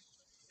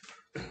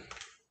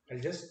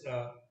 I'll just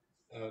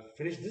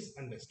finish this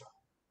and then stop.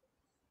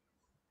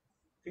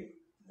 Okay.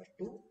 Number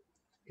 2,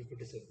 if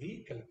it is a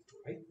weak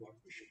electrolyte, what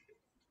we should do?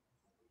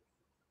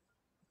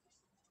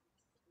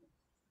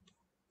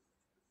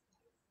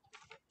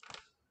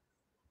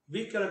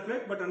 Weak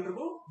electrolyte but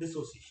undergo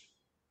dissociation.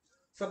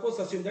 Suppose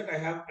assume that I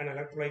have an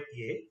electrolyte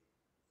A.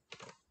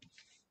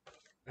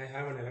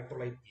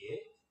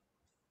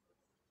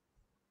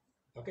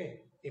 Okay.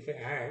 If I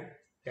add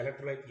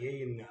electrolyte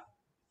A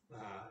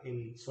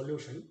in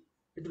solution,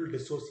 it will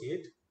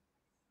dissociate.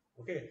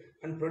 Okay,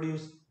 and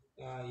produce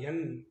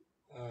n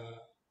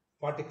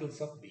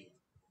particles of B.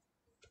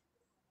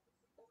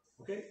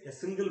 Okay, a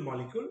single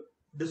molecule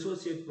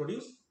dissociate,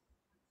 produce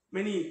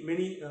many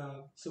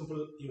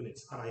simple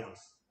units or ions.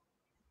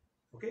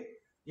 Okay,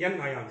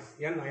 n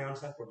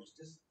ions are produced.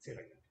 Just say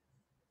like that.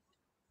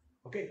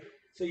 Okay,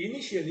 so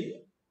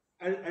initially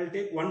I'll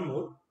take 1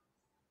 mole.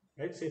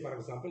 Right, say for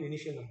example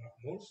initial number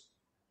of moles.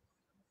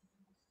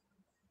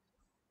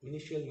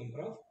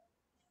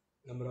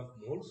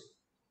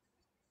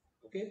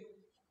 Okay,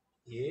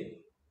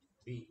 A,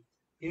 B.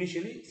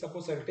 Initially,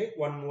 suppose I will take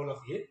 1 mole of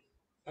A.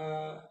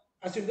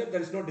 Assume that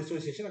there is no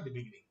dissociation at the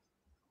beginning.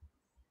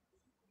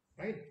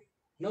 Right?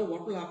 Now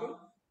what will happen?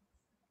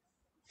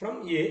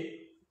 From A,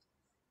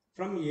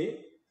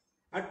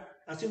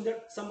 assume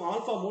that some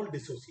alpha mole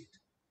dissociate.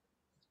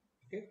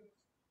 Okay?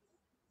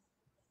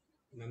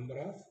 Number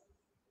of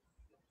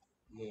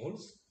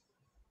moles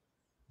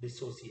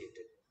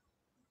dissociated.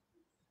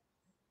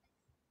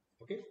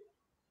 Okay?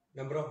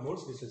 Number of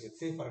moles dissociated.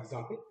 Say for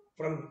example,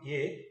 from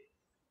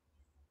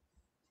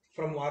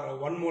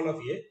 1 mole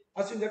of A,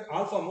 assume that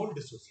alpha mole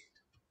dissociate.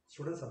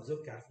 Students,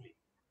 observe carefully.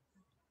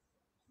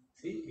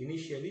 See,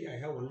 initially I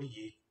have only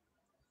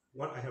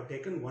A. I have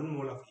taken 1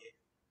 mole of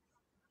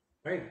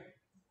A. Right?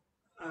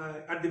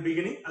 At the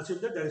beginning,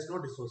 assume that there is no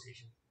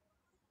dissociation.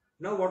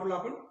 Now what will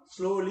happen?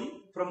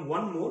 Slowly, from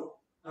 1 mole,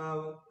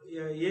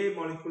 A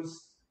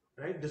molecules,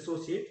 right,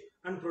 dissociate,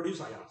 and produce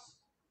ions.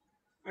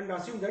 And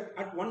assume that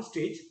at one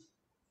stage,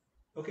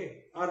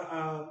 okay, or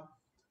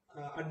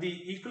at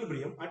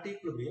equilibrium,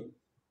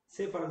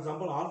 say for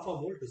example alpha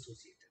mole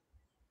dissociated,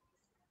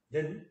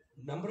 then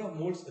number of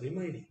moles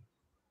remaining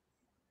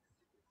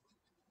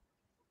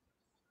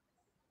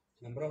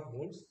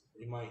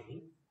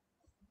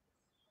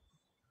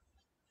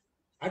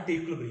at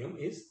equilibrium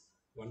is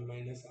 1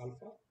 minus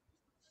alpha.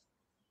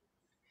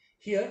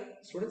 Here,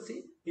 students,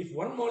 see, if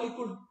one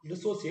molecule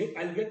dissociate,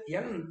 I'll get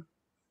n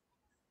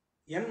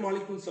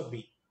molecules of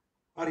B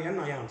or n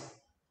ions.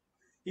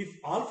 If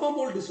alpha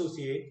mole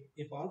dissociate,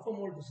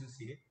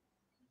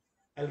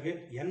 I'll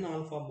get n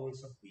alpha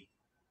moles of B.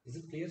 Is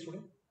it clear,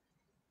 student?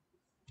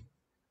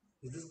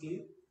 Is this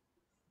clear?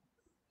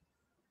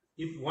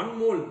 If one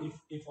mole,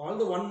 if all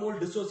the 1 mole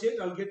dissociate,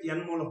 I'll get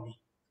n mole of B.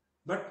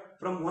 But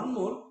from 1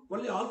 mole,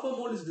 only alpha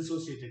mole is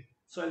dissociated.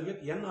 So I'll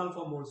get n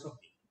alpha moles of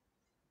B.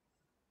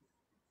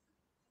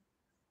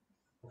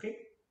 Okay?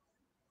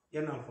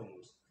 N alpha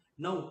moles.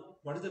 Now,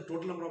 what is the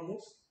total number of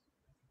moles?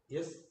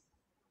 Yes,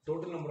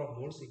 total number of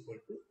moles equal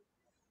to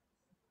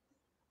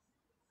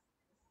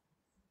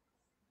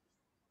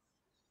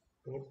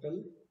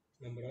total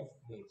number of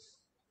moles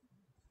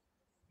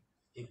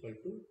equal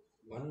to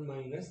 1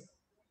 minus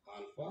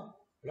alpha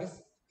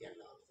plus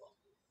n alpha.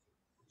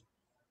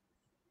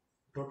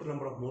 Total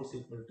number of moles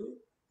equal to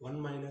 1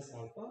 minus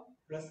alpha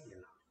plus n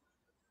alpha.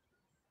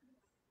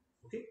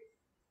 Okay.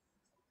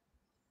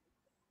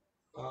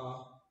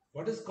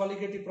 What is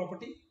colligative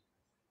property?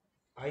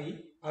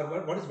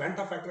 What is Vant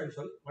factor? I'm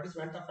sorry. What is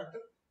Vant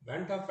factor?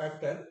 Vant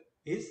factor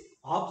is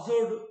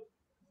observed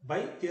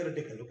by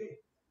theoretical. Okay.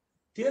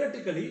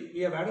 Theoretically,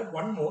 we have added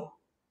 1 more,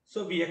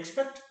 so we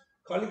expect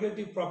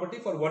colligative property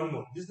for 1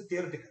 more. This is the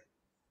theoretical.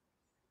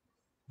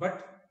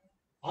 But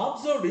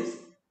observed is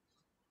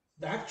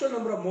the actual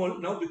number of mole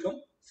now become,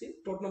 see,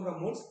 total number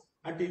of moles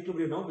at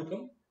equilibrium now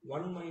become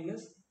 1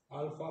 minus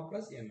alpha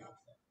plus n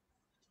alpha.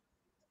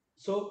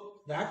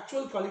 So the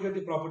actual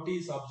colligative property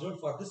is observed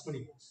for this many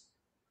moles.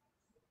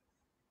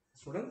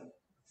 Student,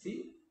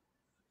 see,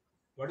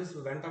 what is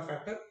Vant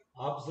factor?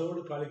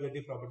 Observed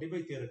colligative property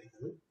by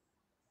theoretical.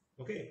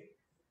 Okay,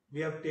 we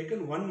have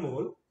taken 1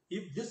 mole.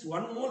 If this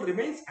 1 mole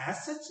remains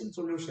as such in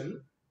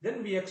solution,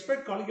 then we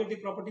expect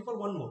colligative property for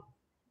 1 mole.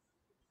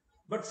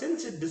 But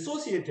since it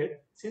dissociated,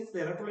 since the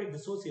electrolyte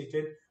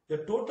dissociated, the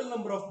total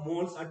number of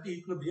moles at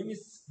equilibrium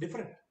is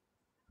different.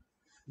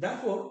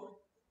 Therefore,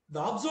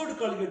 the observed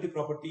colligative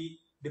property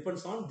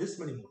depends on this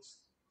many moles.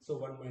 So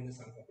 1 minus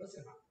alpha plus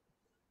n alpha.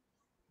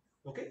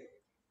 Okay?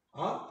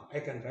 Or I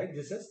can write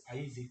this as I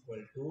is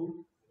equal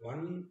to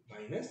 1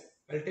 minus,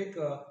 I'll take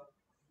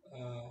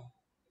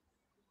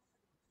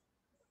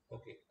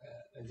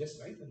I'll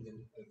just write and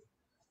then I'll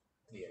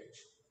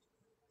rearrange.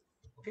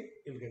 Okay,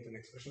 you'll get an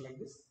expression like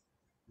this.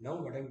 Now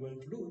what I'm going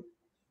to do,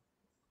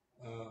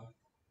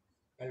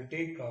 I'll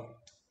take,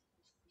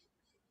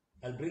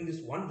 I'll bring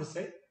this 1 this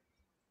side,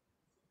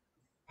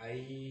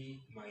 I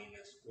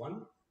minus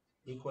 1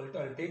 equal to,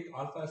 I'll take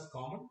alpha as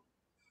common,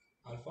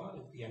 alpha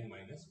is n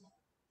minus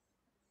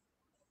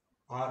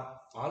 1. Or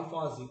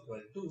alpha is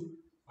equal to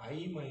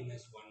I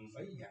minus 1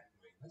 by n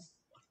minus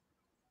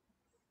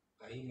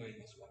 1. I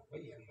minus 1 by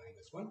n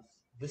minus 1.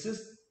 This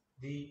is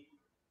the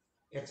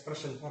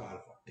expression for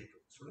alpha, take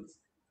it, students,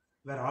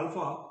 where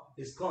alpha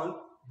is called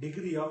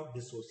degree of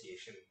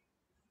dissociation.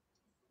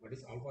 What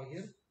is alpha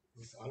here?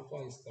 This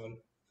alpha is called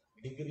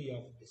degree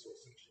of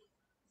dissociation.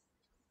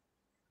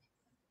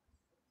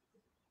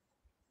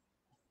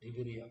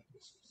 Degree of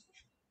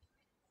dissociation.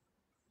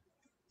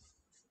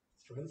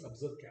 Students,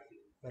 observe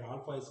carefully, where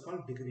alpha is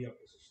called degree of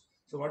dissociation.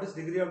 So what is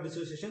degree of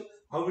dissociation?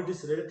 How it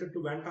is related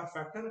to Vant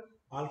factor?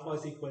 Alpha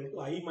is equal to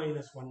I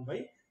minus 1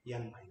 by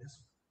n minus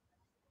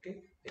 1.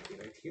 Okay, let me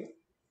write here.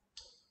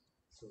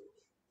 So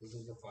this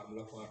is the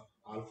formula for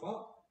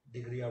alpha,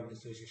 degree of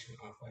dissociation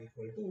alpha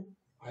equal to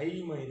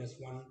I minus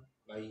 1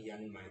 by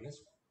n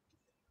minus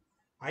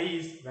 1. I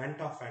is Vant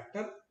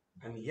factor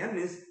and n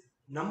is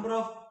number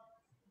of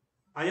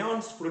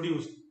ions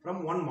produced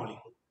from one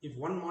molecule. If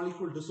one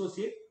molecule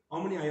dissociate,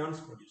 how many ions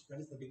produced? That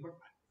is the big word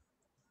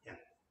n.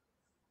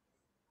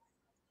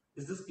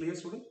 Is this clear,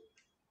 student?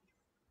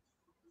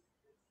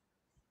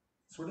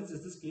 Students,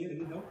 is this clear?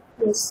 Any doubt?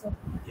 Yes, sir.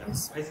 Yeah.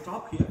 Yes. I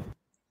stop here.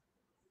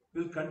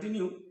 We'll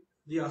continue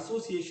the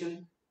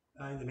association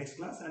in the next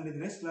class, and in the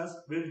next class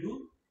we'll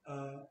do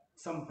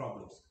some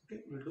problems.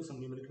 Okay, we'll do some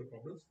numerical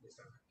problems based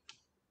on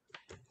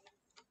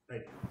that.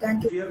 Right.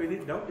 Thank you. If you have any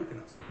doubt, you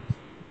can ask.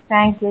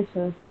 Thank you,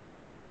 sir.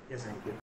 Yes, thank you.